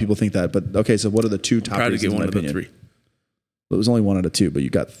point. A lot of people think that. But okay, so what are the 2 top reasons? To get one of the 3. Well, it was only 1 out of 2, but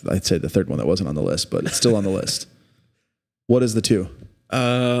you got, I'd say, the third one that wasn't on the list, but it's still on the list. What is the 2?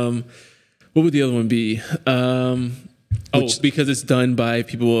 What would the other one be? Because it's done by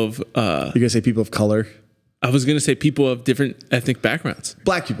people of... You're going to say people of color? I was going to say people of different ethnic backgrounds.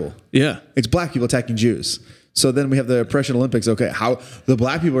 Black people. Yeah. It's black people attacking Jews. So then we have the oppression Olympics. Okay, how the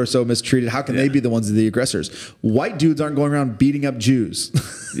black people are so mistreated. How can they be the ones that are the aggressors? White dudes aren't going around beating up Jews.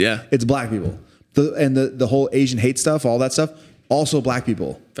 Yeah. It's black people. The whole Asian hate stuff, all that stuff, also black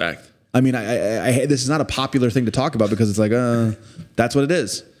people. Fact. I mean, I this is not a popular thing to talk about because it's like, that's what it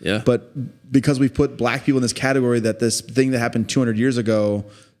is. Yeah. But because we've put black people in this category, that this thing that happened 200 years ago,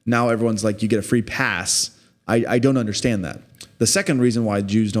 now everyone's like, you get a free pass. I don't understand that. The second reason why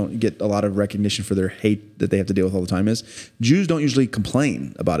Jews don't get a lot of recognition for their hate that they have to deal with all the time is Jews don't usually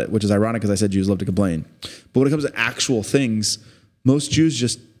complain about it, which is ironic because I said Jews love to complain. But when it comes to actual things, most Jews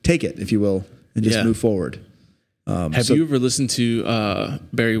just take it, if you will, and just move forward. Have you ever listened to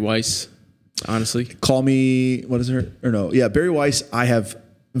Barry Weiss? Honestly, Call Me, what is her? Or no, yeah, Barry Weiss. I have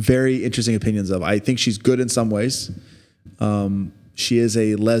very interesting opinions of. I think she's good in some ways. She is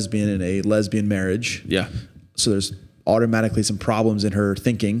a lesbian in a lesbian marriage. Yeah. So there's automatically some problems in her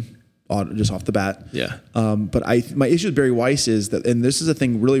thinking, just off the bat. Yeah. But my issue with Barry Weiss is that, and this is a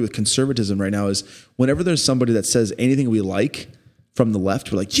thing really with conservatism right now, is whenever there's somebody that says anything we like from the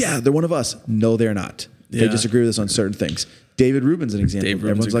left, we're like, yeah, they're one of us. No, they're not. Yeah. They disagree with us on certain things. David Rubin's an example.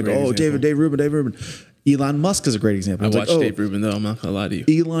 Everyone's like, oh, Dave Rubin. Elon Musk is a great example. I watched Dave Rubin, though. I'm not gonna lie to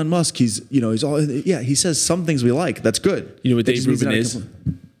you. Elon Musk, he's all, he says some things we like. That's good. You know what Dave Rubin is?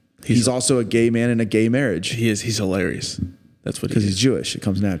 He's also a gay man in a gay marriage. He is. He's hilarious. That's what he is. Because he's Jewish. It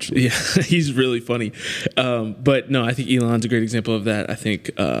comes naturally. Yeah, he's really funny. But no, I think Elon's a great example of that. I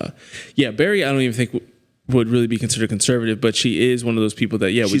think, Barry, I don't even think would really be considered conservative, but she is one of those people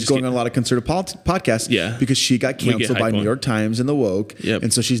that, she's going on a lot of conservative podcasts. Yeah. Because she got canceled by New York Times and the woke. Yep.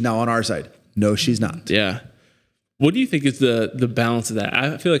 And so she's now on our side. No, she's not. Yeah. What do you think is the balance of that?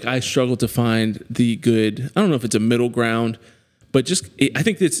 I feel like I struggle to find the good. I don't know if it's a middle ground, but I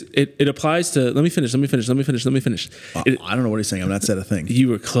think it applies to. Let me finish. I don't know what he's saying. I've not said a thing. You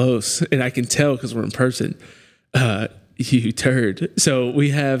were close, and I can tell because we're in person. You turd. So we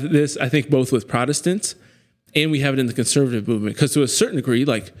have this. I think both with Protestants, and we have it in the conservative movement. Because to a certain degree,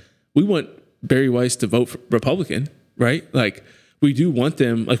 like we want Barry Weiss to vote for Republican, right? Like we do want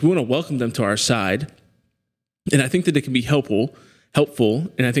them. Like we want to welcome them to our side. And I think that it can be helpful.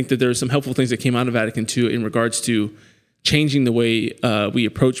 And I think that there are some helpful things that came out of Vatican II in regards to changing the way we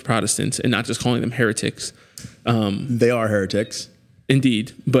approach Protestants and not just calling them heretics. They are heretics.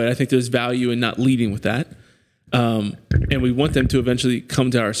 Indeed. But I think there's value in not leading with that. And we want them to eventually come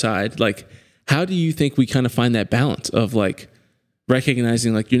to our side. Like, how do you think we kind of find that balance of like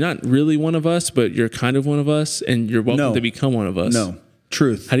recognizing like you're not really one of us, but you're kind of one of us and you're welcome to become one of us? No.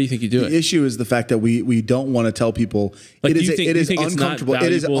 Truth. How do you think you do it? The issue is the fact that we don't want to tell people like, it is uncomfortable.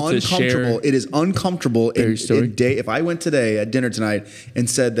 It is uncomfortable. It is uncomfortable. If I went today at dinner tonight and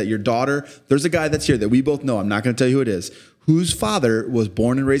said that your daughter, there's a guy that's here that we both know, I'm not going to tell you who it is, whose father was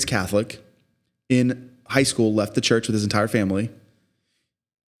born and raised Catholic, in high school left the church with his entire family.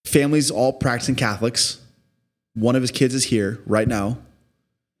 Family's all practicing Catholics. One of his kids is here right now.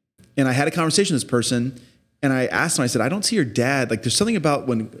 And I had a conversation with this person. And I asked him, I said, I don't see your dad. Like, there's something about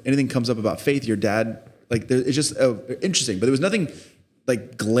when anything comes up about faith, your dad, like, it's just interesting. But there was nothing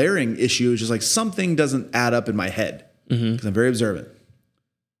like glaring issue. It was just like something doesn't add up in my head because I'm very observant. And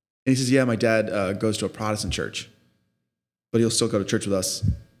he says, yeah, my dad goes to a Protestant church, but he'll still go to church with us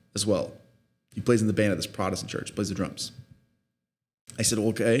as well. He plays in the band at this Protestant church, plays the drums. I said, well,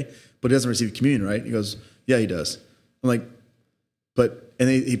 okay, but he doesn't receive communion, right? He goes, yeah, he does. I'm like, and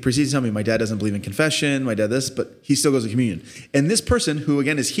he proceeds to tell me, my dad doesn't believe in confession, my dad this, but he still goes to communion. And this person, who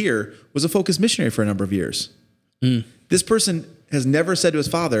again is here, was a focused missionary for a number of years. This person has never said to his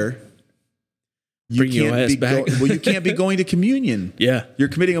father, you can't be going to communion. Yeah. You're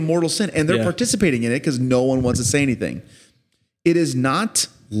committing a mortal sin. And they're participating in it because no one wants to say anything. It is not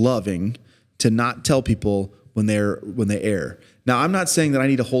loving to not tell people when they err. Now, I'm not saying that I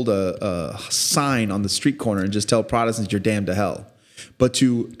need to hold a sign on the street corner and just tell Protestants you're damned to hell. But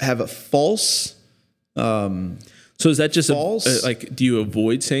to have a false... so is that just false? Do you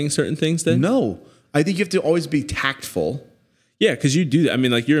avoid saying certain things then? No. I think you have to always be tactful. Yeah, because you do that. I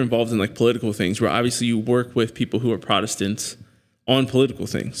mean, like you're involved in like political things where obviously you work with people who are Protestants on political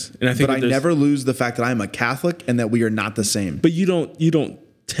things. And I think I never lose the fact that I'm a Catholic and that we are not the same. But you don't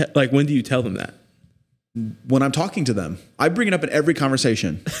when do you tell them that? When I'm talking to them. I bring it up in every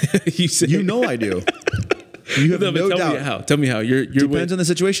conversation. You know I do. You have no doubt. Tell me how. You're depends on the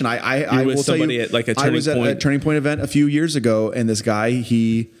situation. I will tell you. At like a I was at a Turning Point event a few years ago, and this guy,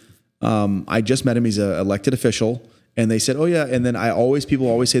 I just met him. He's an elected official, and they said, "Oh yeah." And then people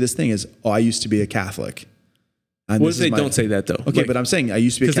always say this thing is, "Oh, I used to be a Catholic." And what if they don't say that though? Okay, but I'm saying I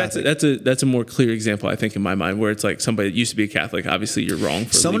used to be a Catholic. That's a more clear example, I think, in my mind, where it's like somebody that used to be a Catholic. Obviously, you're wrong.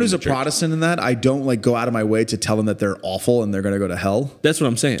 For someone who's a Protestant in that, I don't like go out of my way to tell them that they're awful and they're going to go to hell. That's what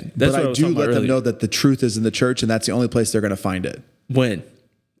I'm saying. But I do let them know that the truth is in the church, and that's the only place they're going to find it. When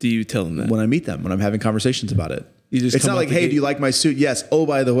do you tell them that? When I meet them, when I'm having conversations about it. It's not like, hey, do you like my suit? Yes. Oh,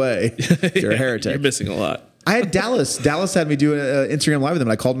 by the way, you're a heretic. You're missing a lot. I had Dallas. Dallas had me do an Instagram Live with him,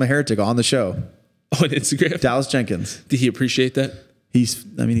 and I called him a heretic on the show. On Instagram? Dallas Jenkins. Did he appreciate that? He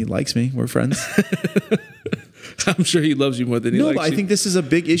likes me. We're friends. I'm sure he loves you more than he likes you. No, but I think this is a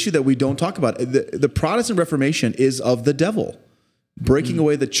big issue that we don't talk about. The Protestant Reformation is of the devil. Breaking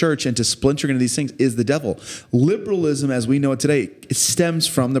away the church into splintering into these things is the devil. Liberalism, as we know it today, it stems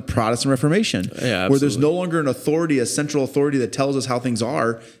from the Protestant Reformation, where there's no longer an authority, a central authority that tells us how things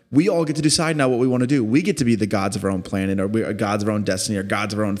are. We all get to decide now what we want to do. We get to be the gods of our own planet, or we are gods of our own destiny, or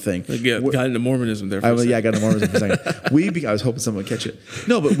gods of our own thing. Got into Mormonism there. I got into Mormonism for a second. I was hoping someone would catch it.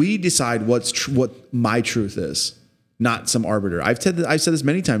 No, but we decide what my truth is, not some arbiter. I've said this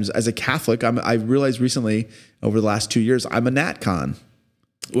many times. As a Catholic, I realized recently over the last 2 years, I'm a NatCon.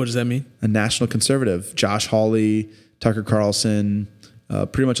 What does that mean? A national conservative. Josh Hawley, Tucker Carlson,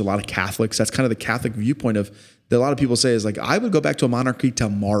 pretty much a lot of Catholics. That's kind of the Catholic viewpoint of that. A lot of people say is like, I would go back to a monarchy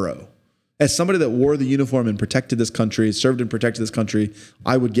tomorrow. As somebody that wore the uniform and protected this country, served and protected this country,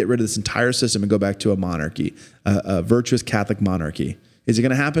 I would get rid of this entire system and go back to a monarchy, a virtuous Catholic monarchy. Is it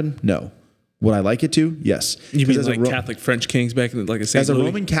going to happen? No. Would I like it to? Yes. You mean like Catholic French kings back in like a St. As a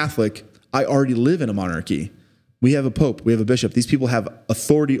Roman Catholic, I already live in a monarchy. We have a pope. We have a bishop. These people have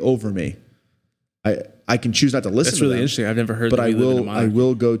authority over me. I can choose not to listen to them. That's really interesting. I've never heard that. But I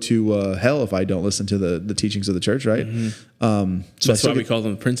will go to hell if I don't listen to the teachings of the church, right? So that's why we call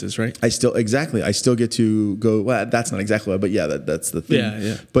them princes, right? I still get to go. Well, that's not exactly why, but yeah, that's the thing.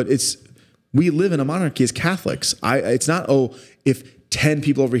 Yeah. But we live in a monarchy as Catholics. It's not, if 10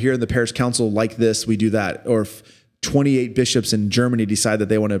 people over here in the parish council like this, we do that. Or if 28 bishops in Germany decide that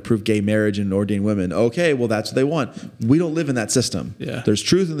they want to approve gay marriage and ordain women. Okay, well, that's what they want. We don't live in that system. Yeah. There's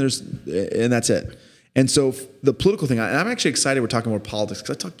truth and that's it. And so the political thing, and I'm actually excited we're talking more politics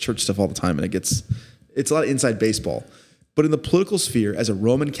because I talk church stuff all the time and it's a lot of inside baseball. But in the political sphere, as a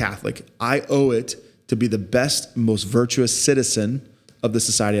Roman Catholic, I owe it to be the best, most virtuous citizen of the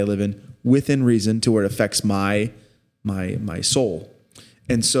society I live in within reason to where it affects my soul.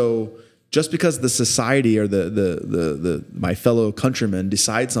 And so just because the society or the my fellow countrymen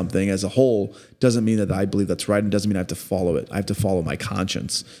decide something as a whole doesn't mean that I believe that's right, and doesn't mean I have to follow it. I have to follow my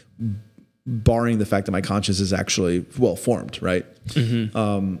conscience, barring the fact that my conscience is actually well formed, right?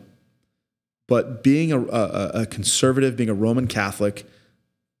 Mm-hmm. But being a conservative, being a Roman Catholic,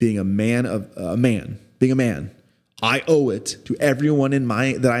 being a man, I owe it to everyone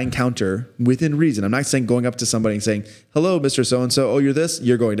that I encounter within reason. I'm not saying going up to somebody and saying, "Hello, Mr. So-and-so, oh, you're this,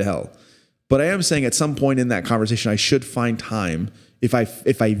 you're going to hell." But I am saying at some point in that conversation, I should find time if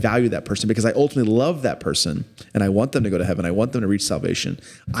I value that person, because I ultimately love that person and I want them to go to heaven. I want them to reach salvation.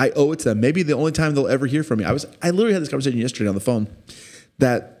 I owe it to them. Maybe the only time they'll ever hear from me. I literally had this conversation yesterday on the phone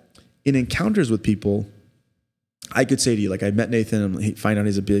that in encounters with people, I could say to you, like, I met Nathan and find out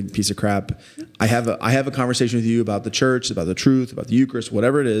he's a big piece of crap. I have a conversation with you about the church, about the truth, about the Eucharist,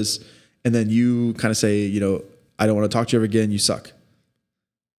 whatever it is. And then you kind of say, I don't want to talk to you ever again. You suck.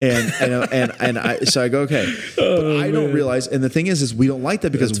 So I go, okay, but I don't realize. And the thing is we don't like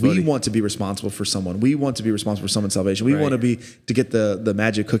that because we want to be responsible for someone. We want to be responsible for someone's salvation. We want to get the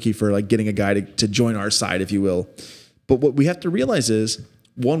magic cookie for like getting a guy to join our side, if you will. But what we have to realize is,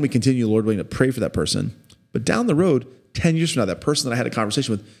 one, we continue, Lord willing, to pray for that person. But down the road, 10 years from now, that person that I had a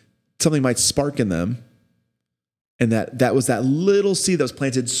conversation with, something might spark in them. And that was that little seed that was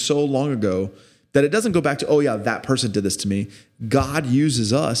planted so long ago that it doesn't go back to, oh yeah, that person did this to me. God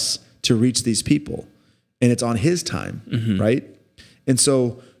uses us to reach these people, and it's on his time, right? And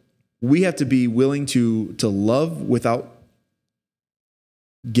so we have to be willing to love without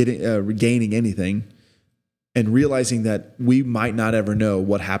gaining anything, and realizing that we might not ever know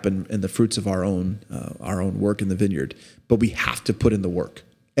what happened in the fruits of our own work in the vineyard, but we have to put in the work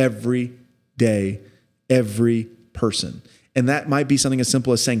every day, every person. And that might be something as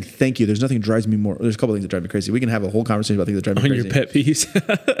simple as saying thank you. There's nothing that drives me more. There's a couple of things that drive me crazy. We can have a whole conversation about things that drive me crazy. On your pet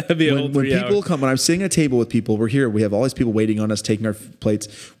peeves. When people come, when I'm sitting at a table with people, we're here, we have all these people waiting on us, taking our plates.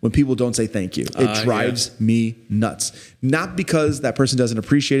 When people don't say thank you, it drives me nuts. Not because that person doesn't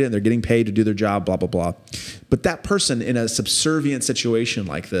appreciate it and they're getting paid to do their job, blah, blah, blah. But that person in a subservient situation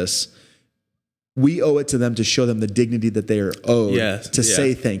like this, we owe it to them to show them the dignity that they are owed to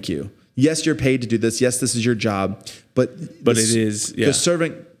say thank you. Yes, you're paid to do this. Yes, this is your job. But it is the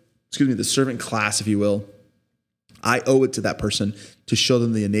servant class, if you will. I owe it to that person to show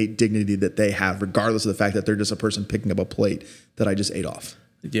them the innate dignity that they have, regardless of the fact that they're just a person picking up a plate that I just ate off.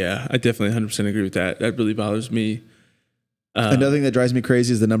 Yeah, I definitely 100% agree with that. That really bothers me. Another thing that drives me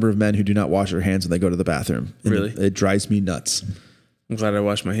crazy is the number of men who do not wash their hands when they go to the bathroom. Really? It drives me nuts. I'm glad I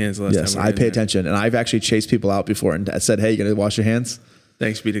washed my hands last time. Yes, I pay attention. And I've actually chased people out before and said, hey, you going to wash your hands?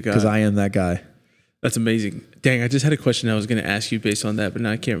 Thanks be to God. Because I am that guy. That's amazing. Dang, I just had a question I was going to ask you based on that, but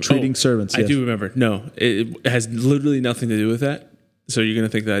now I can't remember. Treating servants. I do remember. No, it has literally nothing to do with that. So you're going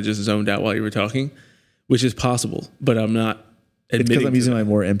to think that I just zoned out while you were talking, which is possible, but I'm not It's because I'm using my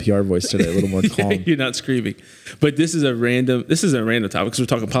more NPR voice today, a little more calm. You're not screaming. But this is a random topic because we're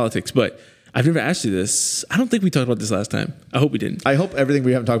talking politics. But I've never asked you this. I don't think we talked about this last time. I hope we didn't. I hope everything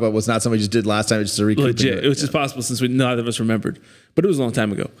we haven't talked about was not something we just did last time. It's just a recap. Legit. It was just possible since neither of us remembered. But it was a long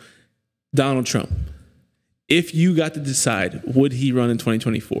time ago. Donald Trump. If you got to decide, would he run in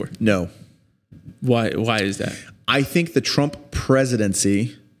 2024? No. Why is that? I think the Trump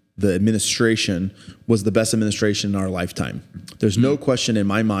presidency, the administration, was the best administration in our lifetime. There's no question in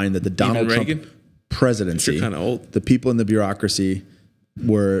my mind that the Donald Trump presidency, kind of old. the people in the bureaucracy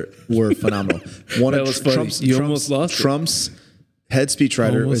were phenomenal. One that of was funny. Almost lost Trump's head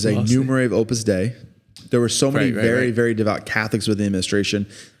speechwriter was a numerae of Opus Dei. There were so many very devout Catholics within the administration.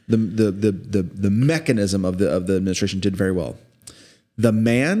 The mechanism of the administration did very well. The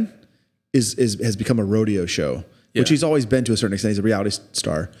man has become a rodeo show, which he's always been to a certain extent. He's a reality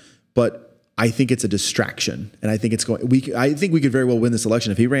star, but I think it's a distraction, and I think it's going. I think we could very well win this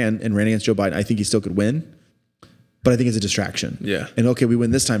election if he ran against Joe Biden. I think he still could win, but I think it's a distraction. Yeah, and okay, we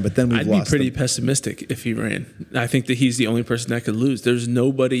win this time, but then we've lost. I'd be pretty pessimistic if he ran. I think that he's the only person that could lose. There's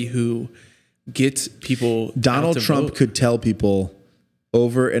nobody who gets people. Donald Trump could tell people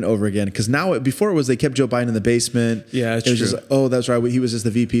over and over again, because now before it was they kept Joe Biden in the basement. Yeah, it's it was true. Just, oh, that's right. He was just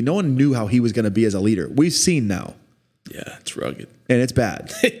the VP. No one knew how he was going to be as a leader. We've seen now. Yeah, it's rugged and it's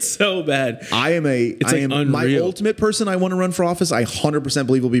bad. It's so bad. I am my ultimate person. I want to run for office. I 100%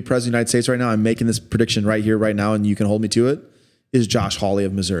 believe will be president of the United States right now. I'm making this prediction right here, right now, and you can hold me to it. Is Josh Hawley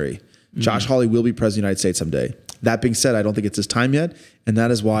of Missouri? Josh Hawley will be president of the United States someday. That being said, I don't think it's his time yet, and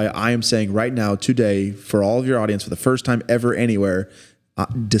that is why I am saying right now, today, for all of your audience, for the first time ever anywhere.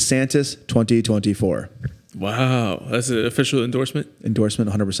 DeSantis 2024. Wow, that's an official endorsement.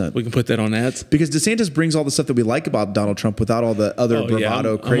 100%. We can put that on ads because DeSantis brings all the stuff that we like about Donald Trump without all the other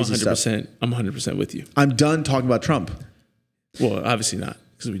bravado, crazy stuff. I'm 100% with you. I'm done talking about Trump. Well, obviously not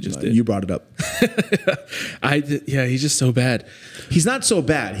because we just did. You brought it up. Yeah, he's just so bad. He's not so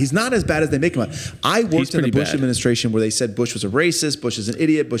bad. He's not as bad as they make him out. I worked in the Bush administration where they said Bush was a racist, Bush is an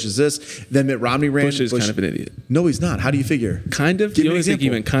idiot, Bush is this. Then Mitt Romney ran. Bush is kind of an idiot. No, he's not. How do you figure? Kind of. Give me an example.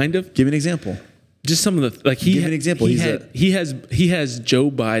 Even kind of. Give me an example. Just some of the like. Give me an example. He has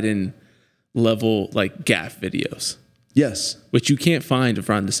Joe Biden level like gaffe videos. Yes, which you can't find of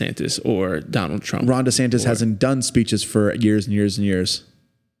Ron DeSantis or Donald Trump. Ron DeSantis hasn't done speeches for years and years and years.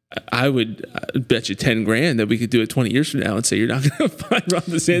 I would bet you $10,000 that we could do it 20 years from now and say you're not going to find Ron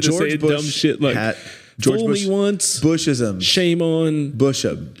DeSantis saying dumb shit like George Bush once, Bushism, shame on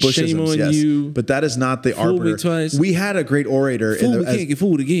Bushism, shame on you. But that is not the arbiter. Me twice. We had a great orator. We can't get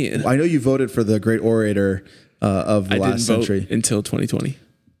fooled again. I know you voted for the great orator of the last century. I didn't vote until 2020,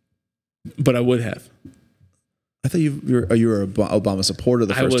 but I would have. I thought you were an Obama supporter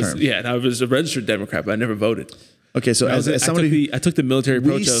the first term. Yeah, and I was a registered Democrat, but I never voted. Okay, so as somebody I took the military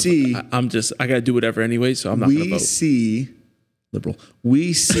approach of I got to do whatever anyway, so I'm not going to vote.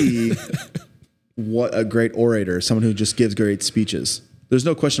 We see what a great orator, someone who just gives great speeches. There's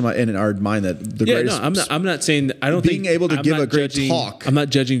no question in our mind that the greatest. No, I'm not saying I don't being able to give a great talk. I'm not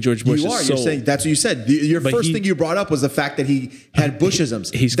judging George Bush. You are. You're saying that's what you said. Your first thing you brought up was the fact that he had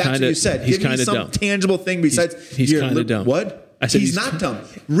Bushisms. That's what you said. He's kind of dumb. Some tangible thing besides he's kind of dumb. What? I said he's not dumb.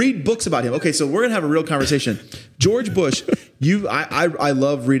 Read books about him. Okay, so we're gonna have a real conversation. George Bush, I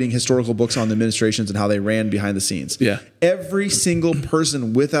love reading historical books on the administrations and how they ran behind the scenes. Yeah. Every single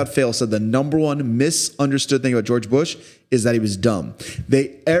person without fail said the number one misunderstood thing about George Bush is that he was dumb.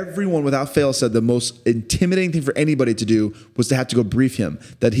 Everyone without fail said the most intimidating thing for anybody to do was to have to go brief him,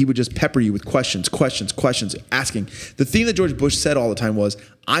 that he would just pepper you with questions, asking. The thing that George Bush said all the time was,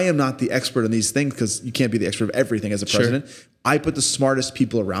 I am not the expert in these things because you can't be the expert of everything as a president. Sure. I put the smartest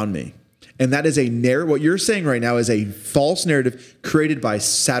people around me. And that is a narrative. What you're saying right now is a false narrative created by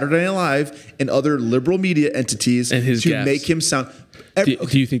Saturday Night Live and other liberal media entities and his to make him sound. Do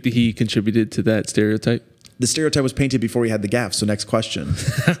you think that he contributed to that stereotype? The stereotype was painted before he had the gaff. So next question.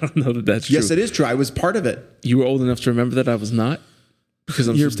 I don't know that that's true. Yes, it is true. I was part of it. You were old enough to remember that I was not? Because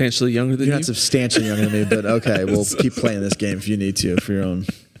I'm substantially younger than you? You're not substantially younger than me, but okay, we'll keep playing this game if you need to for your own.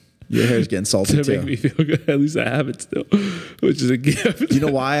 Your hair's getting salty too. To make me feel good. At least I have it still, which is a gift. You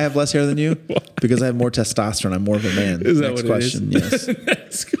know why I have less hair than you? Why? Because I have more testosterone. I'm more of a man. Is that Next what question. It is? Yes.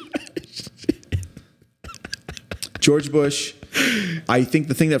 Next question. George Bush. I think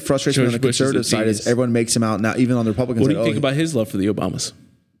the thing that frustrates me on the conservative side is everyone makes him out now, even on the Republican side. What do you think about his love for the Obamas?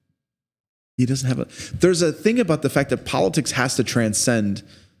 He doesn't have a. There's a thing about the fact that politics has to transcend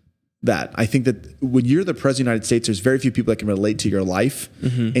that. I think that when you're the president of the United States, there's very few people that can relate to your life.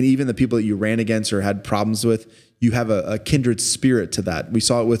 Mm-hmm. And even the people that you ran against or had problems with, you have a kindred spirit to that. We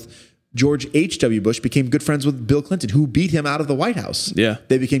saw it with George H.W. Bush became good friends with Bill Clinton, who beat him out of the White House. Yeah.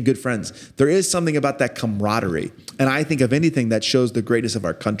 They became good friends. There is something about that camaraderie. And I think of anything that shows the greatness of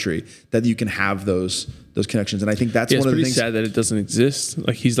our country, that you can have those connections. And I think that's one of the things. It's pretty sad that it doesn't exist.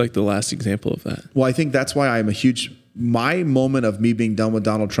 Like, he's like the last example of that. Well, I think that's why I'm my moment of me being done with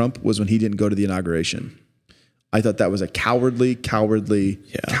Donald Trump was when he didn't go to the inauguration. I thought that was a cowardly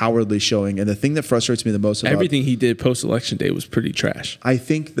showing. And the thing that frustrates me the most about everything he did post-election day was pretty trash. I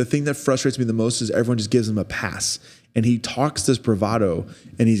think the thing that frustrates me the most is everyone just gives him a pass. And he talks this bravado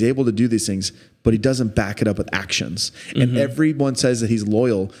and he's able to do these things, but he doesn't back it up with actions. And everyone says that he's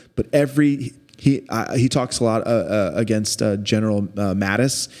loyal, but he talks a lot against General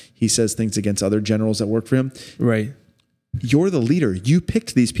Mattis. He says things against other generals that work for him. Right. You're the leader. You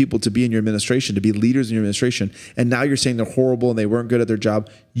picked these people to be in your administration, to be leaders in your administration. And now you're saying they're horrible and they weren't good at their job.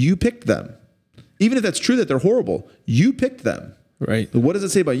 You picked them. Even if that's true that they're horrible, you picked them. Right. But what does it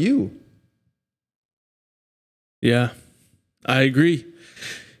say about you? Yeah, I agree.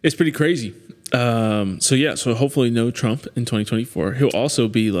 It's pretty crazy. So hopefully no Trump in 2024. He'll also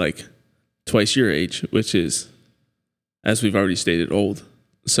be like twice your age, which is, as we've already stated, old.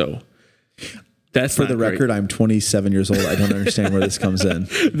 So that's for the record. I'm 27 years old. I don't understand where this comes in.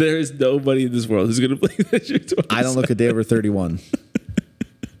 There is nobody in this world who's going to believe that you're 27. I don't look a day over 31.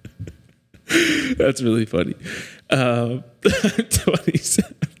 That's really funny.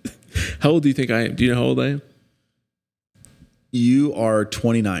 27. How old do you think I am? Do you know how old I am? You are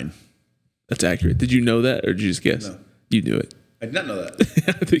 29. That's accurate. Did you know that, or did you just guess? No. You knew it. I did not know that.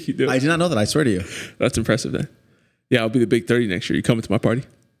 I think you do. I did not know that. I swear to you. That's impressive, then. Yeah, I'll be the big 30 next year. You coming to my party?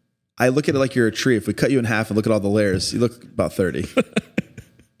 I look at it like you're a tree. If we cut you in half and look at all the layers, you look about 30.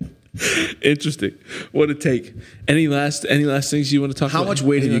 Interesting. What a take. Any last things you want to talk about? How much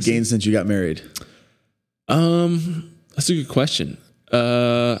weight have you gained since you got married? That's a good question.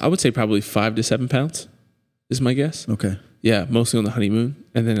 I would say probably 5 to 7 pounds is my guess. Okay. Yeah, mostly on the honeymoon.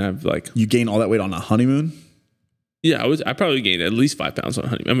 And then I've You gained all that weight on a honeymoon? Yeah, I probably gained at least 5 pounds on a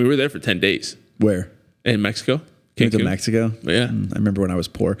honeymoon. I mean, we were there for 10 days. Where? In Mexico. Went to Mexico? Yeah. I remember when I was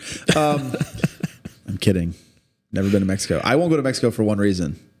poor. I'm kidding. Never been to Mexico. I won't go to Mexico for one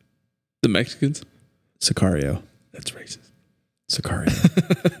reason. The Mexicans? Sicario. That's racist. Sicario.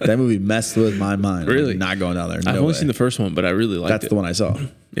 That movie messed with my mind. Really? I'm not going down there. I've only seen the first one, but I really liked it. That's the one I saw.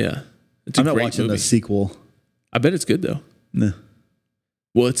 Yeah. I'm not watching the sequel. I bet it's good, though. Nah.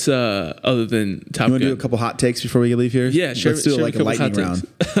 What's other than Top Gun? You want to do a couple hot takes before we leave here? Yeah, sure. Let's do like a lightning round.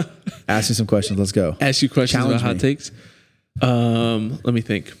 Ask me some questions. Let's go. Ask you questions about hot takes. Let me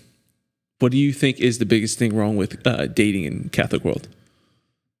think. What do you think is the biggest thing wrong with dating in Catholic world?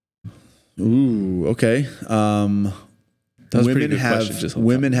 Ooh, okay.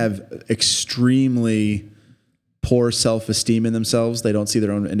 Women have extremely poor self-esteem in themselves. They don't see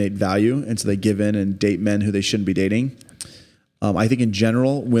their own innate value, and so they give in and date men who they shouldn't be dating. I think in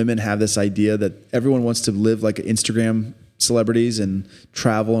general, women have this idea that everyone wants to live like Instagram celebrities and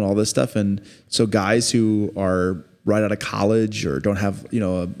travel and all this stuff. And so guys who are right out of college or don't have,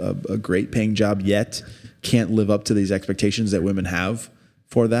 a great paying job yet can't live up to these expectations that women have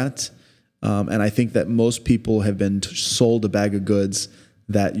for that. And I think that most people have been sold a bag of goods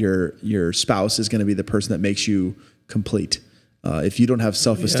that your spouse is going to be the person that makes you complete. If you don't have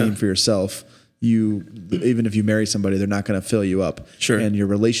self-esteem for yourself, even if you marry somebody, they're not going to fill you up. Sure. And your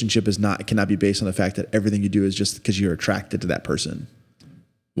relationship cannot be based on the fact that everything you do is just because you're attracted to that person.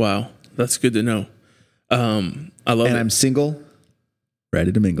 Wow. That's good to know. I love it. And I'm single,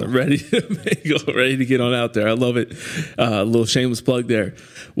 ready to mingle. Ready to get on out there. I love it. A little shameless plug there.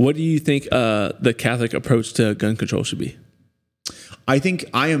 What do you think the Catholic approach to gun control should be? I think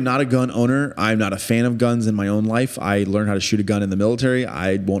I am not a gun owner. I'm not a fan of guns in my own life. I learned how to shoot a gun in the military.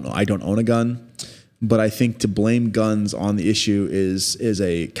 I don't own a gun. But I think to blame guns on the issue is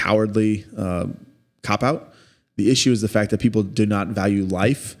a cowardly cop-out. The issue is the fact that people do not value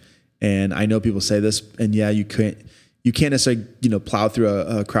life. And I know people say this, and yeah, you can't necessarily plow through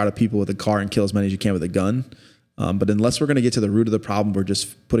a crowd of people with a car and kill as many as you can with a gun. But unless we're going to get to the root of the problem, we're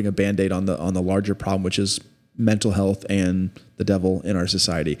just putting a Band-Aid on the larger problem, which is mental health and the devil in our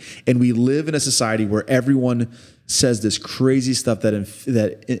society. And we live in a society where everyone says this crazy stuff that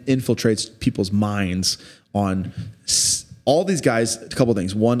infiltrates people's minds on all these guys. A couple of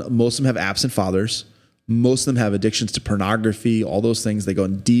things. One, most of them have absent fathers. Most of them have addictions to pornography, all those things. They go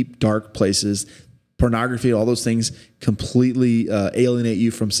in deep, dark places. Pornography, all those things completely alienate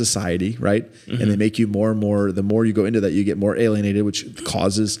you from society, right? Mm-hmm. And they make you more and more, the more you go into that, you get more alienated, which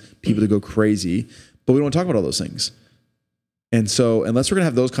causes people to go crazy. But we don't talk about all those things. And so unless we're going to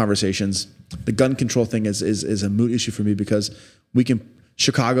have those conversations, the gun control thing is a moot issue for me, because we can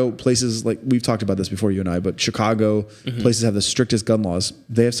Chicago, places like we've talked about this before, you and I, but Chicago places have the strictest gun laws.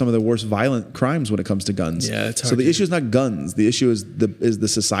 They have some of the worst violent crimes when it comes to guns. Yeah, it's hard. So the issue is not guns. The issue is the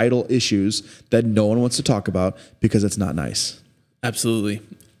societal issues that no one wants to talk about because it's not nice. Absolutely.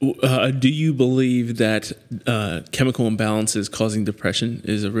 Do you believe that chemical imbalances causing depression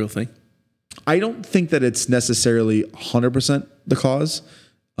is a real thing? I don't think that it's necessarily 100% the cause.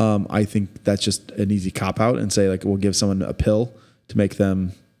 I think that's just an easy cop out and say like, we'll give someone a pill to make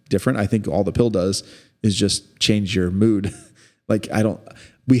them different. I think all the pill does is just change your mood.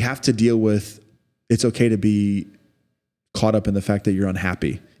 We have to deal with, it's okay to be caught up in the fact that you're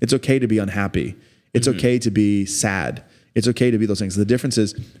unhappy. It's okay to be unhappy. It's okay to be sad. It's okay to be those things. The difference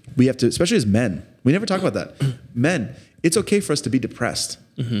is we have to, especially as men, we never talk about that. Men, it's okay for us to be depressed.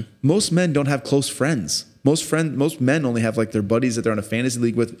 Most men don't have close friends. Most men only have like their buddies that they're on a fantasy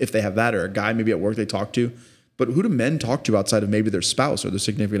league with, if they have that, or a guy maybe at work they talk to. But who do men talk to outside of maybe their spouse or their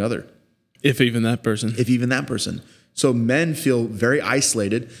significant other? If even that person. So men feel very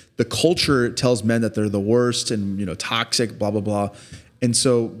isolated. The culture tells men that they're the worst and, toxic, blah, blah, blah. And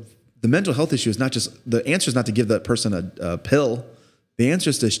so the mental health issue is not just, the answer is not to give that person a pill. The answer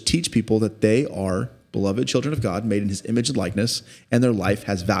is to teach people that they are beloved children of God, made in his image and likeness, and their life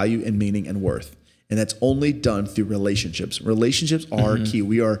has value and meaning and worth. And that's only done through relationships. Relationships are key.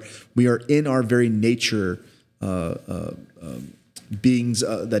 We are in our very nature beings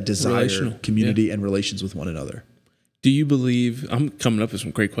that desire community and relations with one another. Do you believe, I'm coming up with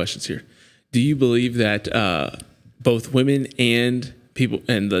some great questions here. Do you believe that both women and people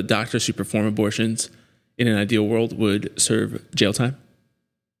and the doctors who perform abortions in an ideal world would serve jail time?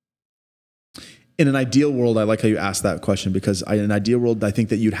 In an ideal world, I like how you asked that question, because in an ideal world, I think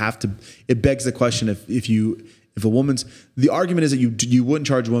that you'd have to, it begs the question if a woman's, the argument is that you wouldn't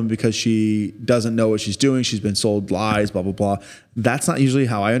charge a woman because she doesn't know what she's doing. She's been sold lies, blah, blah, blah. That's not usually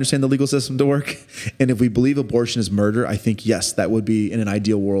how I understand the legal system to work. And if we believe abortion is murder, I think, yes, that would be in an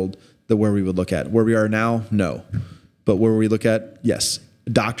ideal world where we would look at. Where we are now, no. But where we look at, yes.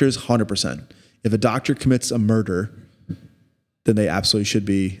 Doctors, 100%. If a doctor commits a murder, then they absolutely should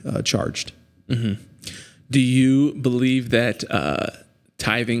be charged. Mm-hmm. Do you believe that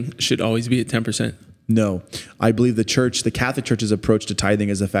tithing should always be at 10%? No. I believe the Catholic Church's approach to tithing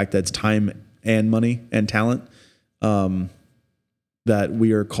is the fact that it's time and money and talent, that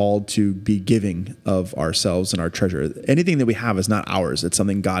we are called to be giving of ourselves and our treasure. Anything that we have is not ours. It's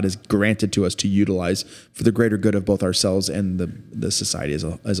something God has granted to us to utilize for the greater good of both ourselves and the society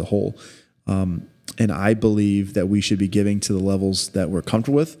as a whole. And I believe that we should be giving to the levels that we're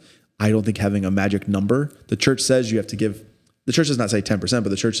comfortable with. I don't think having a magic number. The church says you have to give. The church does not say 10%,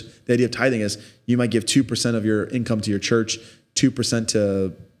 but the idea of tithing is you might give 2% of your income to your church, 2%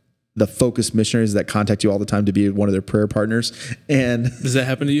 to the focused missionaries that contact you all the time to be one of their prayer partners. And does that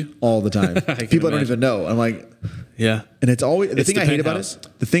happen to you? All the time. People I don't even know. I'm like, yeah. And it's always, the thing I hate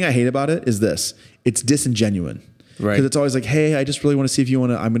about it is this, it's disingenuous. Right. Because it's always like, hey, I just really want to see if you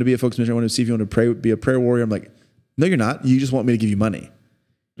want to, I'm going to be a focused missionary. I want to see if you want to be a prayer warrior. I'm like, no, you're not. You just want me to give you money.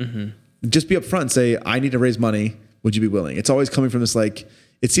 Mm-hmm. Just be upfront and say, I need to raise money. Would you be willing? It's always coming from this, like,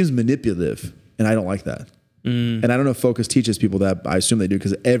 it seems manipulative, and I don't like that. And I don't know if Focus teaches people that. I assume they do,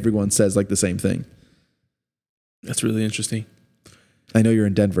 because everyone says like the same thing. That's really interesting. I know you're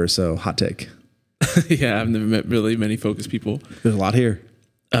in Denver, so hot take. Yeah, I've never met really many Focus people. There's a lot here.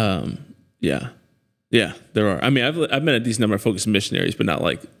 Yeah, there are. I mean, I've met a decent number of Focus missionaries, but not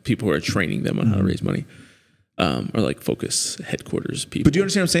like people who are training them on how to raise money. Or like Focus headquarters people. But do you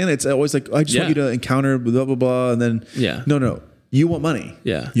understand what I'm saying? It's always like, I just want you to encounter blah, blah, blah. And then, no. You want money.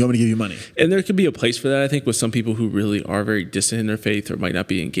 Yeah. You want me to give you money. And there could be a place for that, I think, with some people who really are very distant in their faith or might not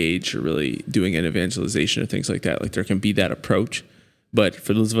be engaged or really doing an evangelization or things like that. Like there can be that approach. But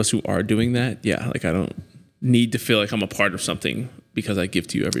for those of us who are doing that, like I don't need to feel like I'm a part of something because I give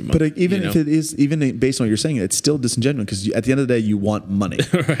to you every month. But even if it is, even based on what you're saying, it's still disingenuous, because at the end of the day, you want money.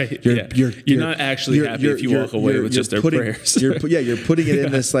 Right. You're not actually happy if you walk away with just their prayers. You're putting it in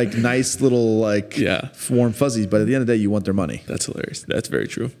this like nice little like warm fuzzies, but at the end of the day, you want their money. That's hilarious. That's very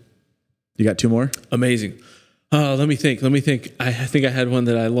true. You got two more? Amazing. Let me think. I think I had one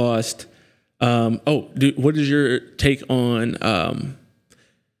that I lost. What is your take on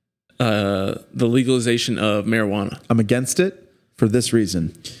the legalization of marijuana? I'm against it. For this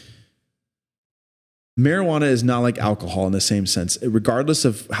reason, marijuana is not like alcohol in the same sense. Regardless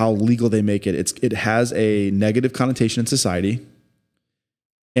of how legal they make it, it has a negative connotation in society,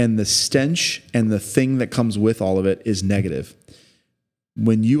 and the stench and the thing that comes with all of it is negative.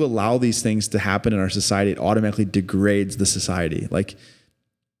 When you allow these things to happen in our society, it automatically degrades the society. Like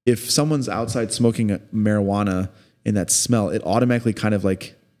if someone's outside smoking marijuana and that smell, it automatically kind of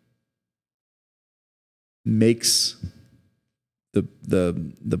like makes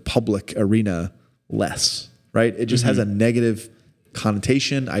the public arena less, right? It just has a negative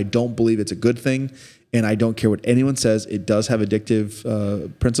connotation. I don't believe it's a good thing, and I don't care what anyone says. It does have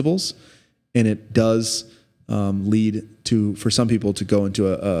addictive principles, and it does lead to, for some people, to go into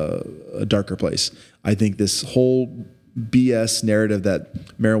a darker place. I think this whole BS narrative that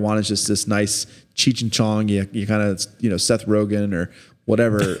marijuana is just this nice Cheech and Chong, you kind of, Seth Rogen or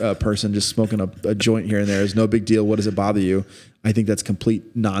whatever person just smoking a joint here and there is no big deal. What does it bother you? I think that's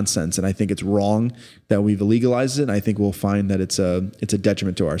complete nonsense, and I think it's wrong that we've legalized it. And I think we'll find that it's a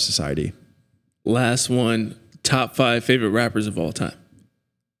detriment to our society. Last one: top 5 favorite rappers of all time.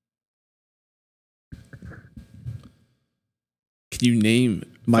 Can you name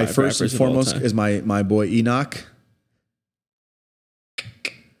my first and foremost is my boy Enoch.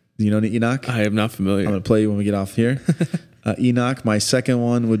 Do you know Enoch? I am not familiar. I'm going to play you when we get off here. Enoch. My second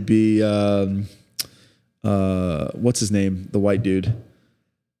one would be what's his name? The white dude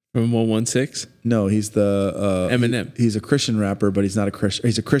from 116. No, he's the Eminem. He's a Christian rapper, but he's not a Christian.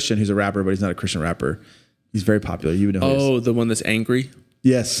 He's a Christian who's a rapper, but he's not a Christian rapper. He's very popular. You would know. Oh, the one that's angry.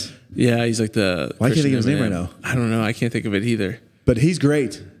 Yes. Yeah, he's like the. Why can't I think of his name right now? I don't know. I can't think of it either. But he's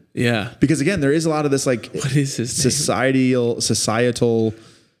great. Yeah. Because again, there is a lot of this like what is his societal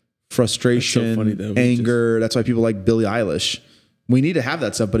frustration, so funny, though, anger. That's why people like Billie Eilish. We need to have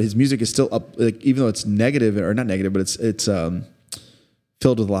that stuff, but his music is still up. Like, even though it's negative or not negative, but it's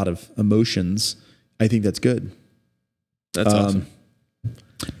filled with a lot of emotions. I think that's good. That's awesome.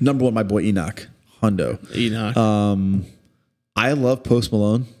 Number one, my boy Enoch Hundo. Enoch. I love Post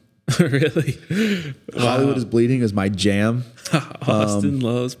Malone. Really? Wow. Hollywood is Bleeding is my jam. Austin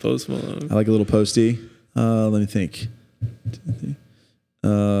loves Post Malone. I like a little Posty. Let me think.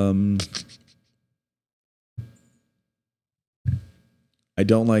 I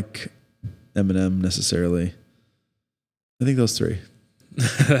don't like Eminem necessarily. I think those 3.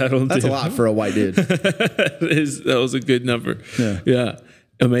 That's a lot for a white dude. That was a good number. Yeah.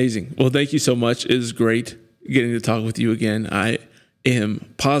 Amazing. Well, thank you so much. It was great getting to talk with you again. I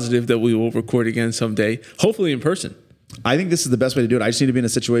am positive that we will record again someday, hopefully in person. I think this is the best way to do it. I just need to be in a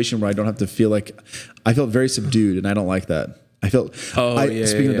situation where I don't have to feel like I felt very subdued, and I don't like that. I felt,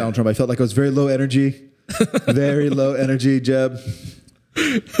 speaking of Donald Trump, I felt like I was very low energy, Jeb.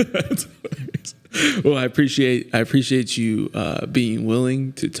 Well, I appreciate you being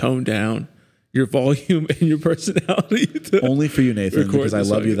willing to tone down your volume and your personality. Only for you, Nathan, because I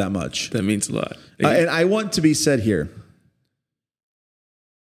love you that much. That means a lot. And I want to be said here,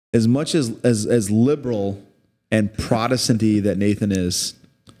 as much as liberal and Protestant-y that Nathan is,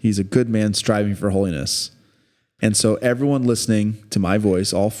 he's a good man striving for holiness. And so everyone listening to my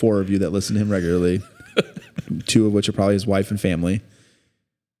voice, all 4 of you that listen to him regularly, 2 of which are probably his wife and family,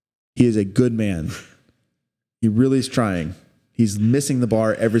 he is a good man. He really is trying. He's missing the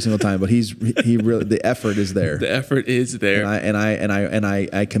bar every single time, but he really, the effort is there. The effort is there. And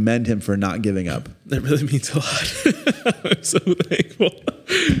I commend him for not giving up. That really means a lot. I'm so thankful.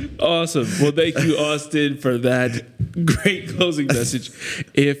 Awesome. Well, thank you, Austin, for that great closing message.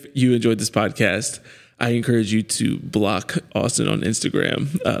 If you enjoyed this podcast, I encourage you to block Austin on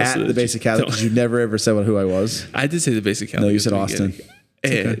Instagram. At the Basic Catholic, because you never ever said who I was. I did say the Basic Catholic. No, you said Austin.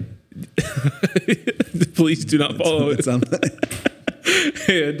 And please do not follow it. And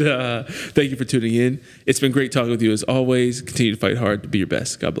thank you for tuning in. It's been great talking with you as always. Continue to fight hard to be your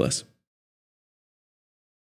best. God bless.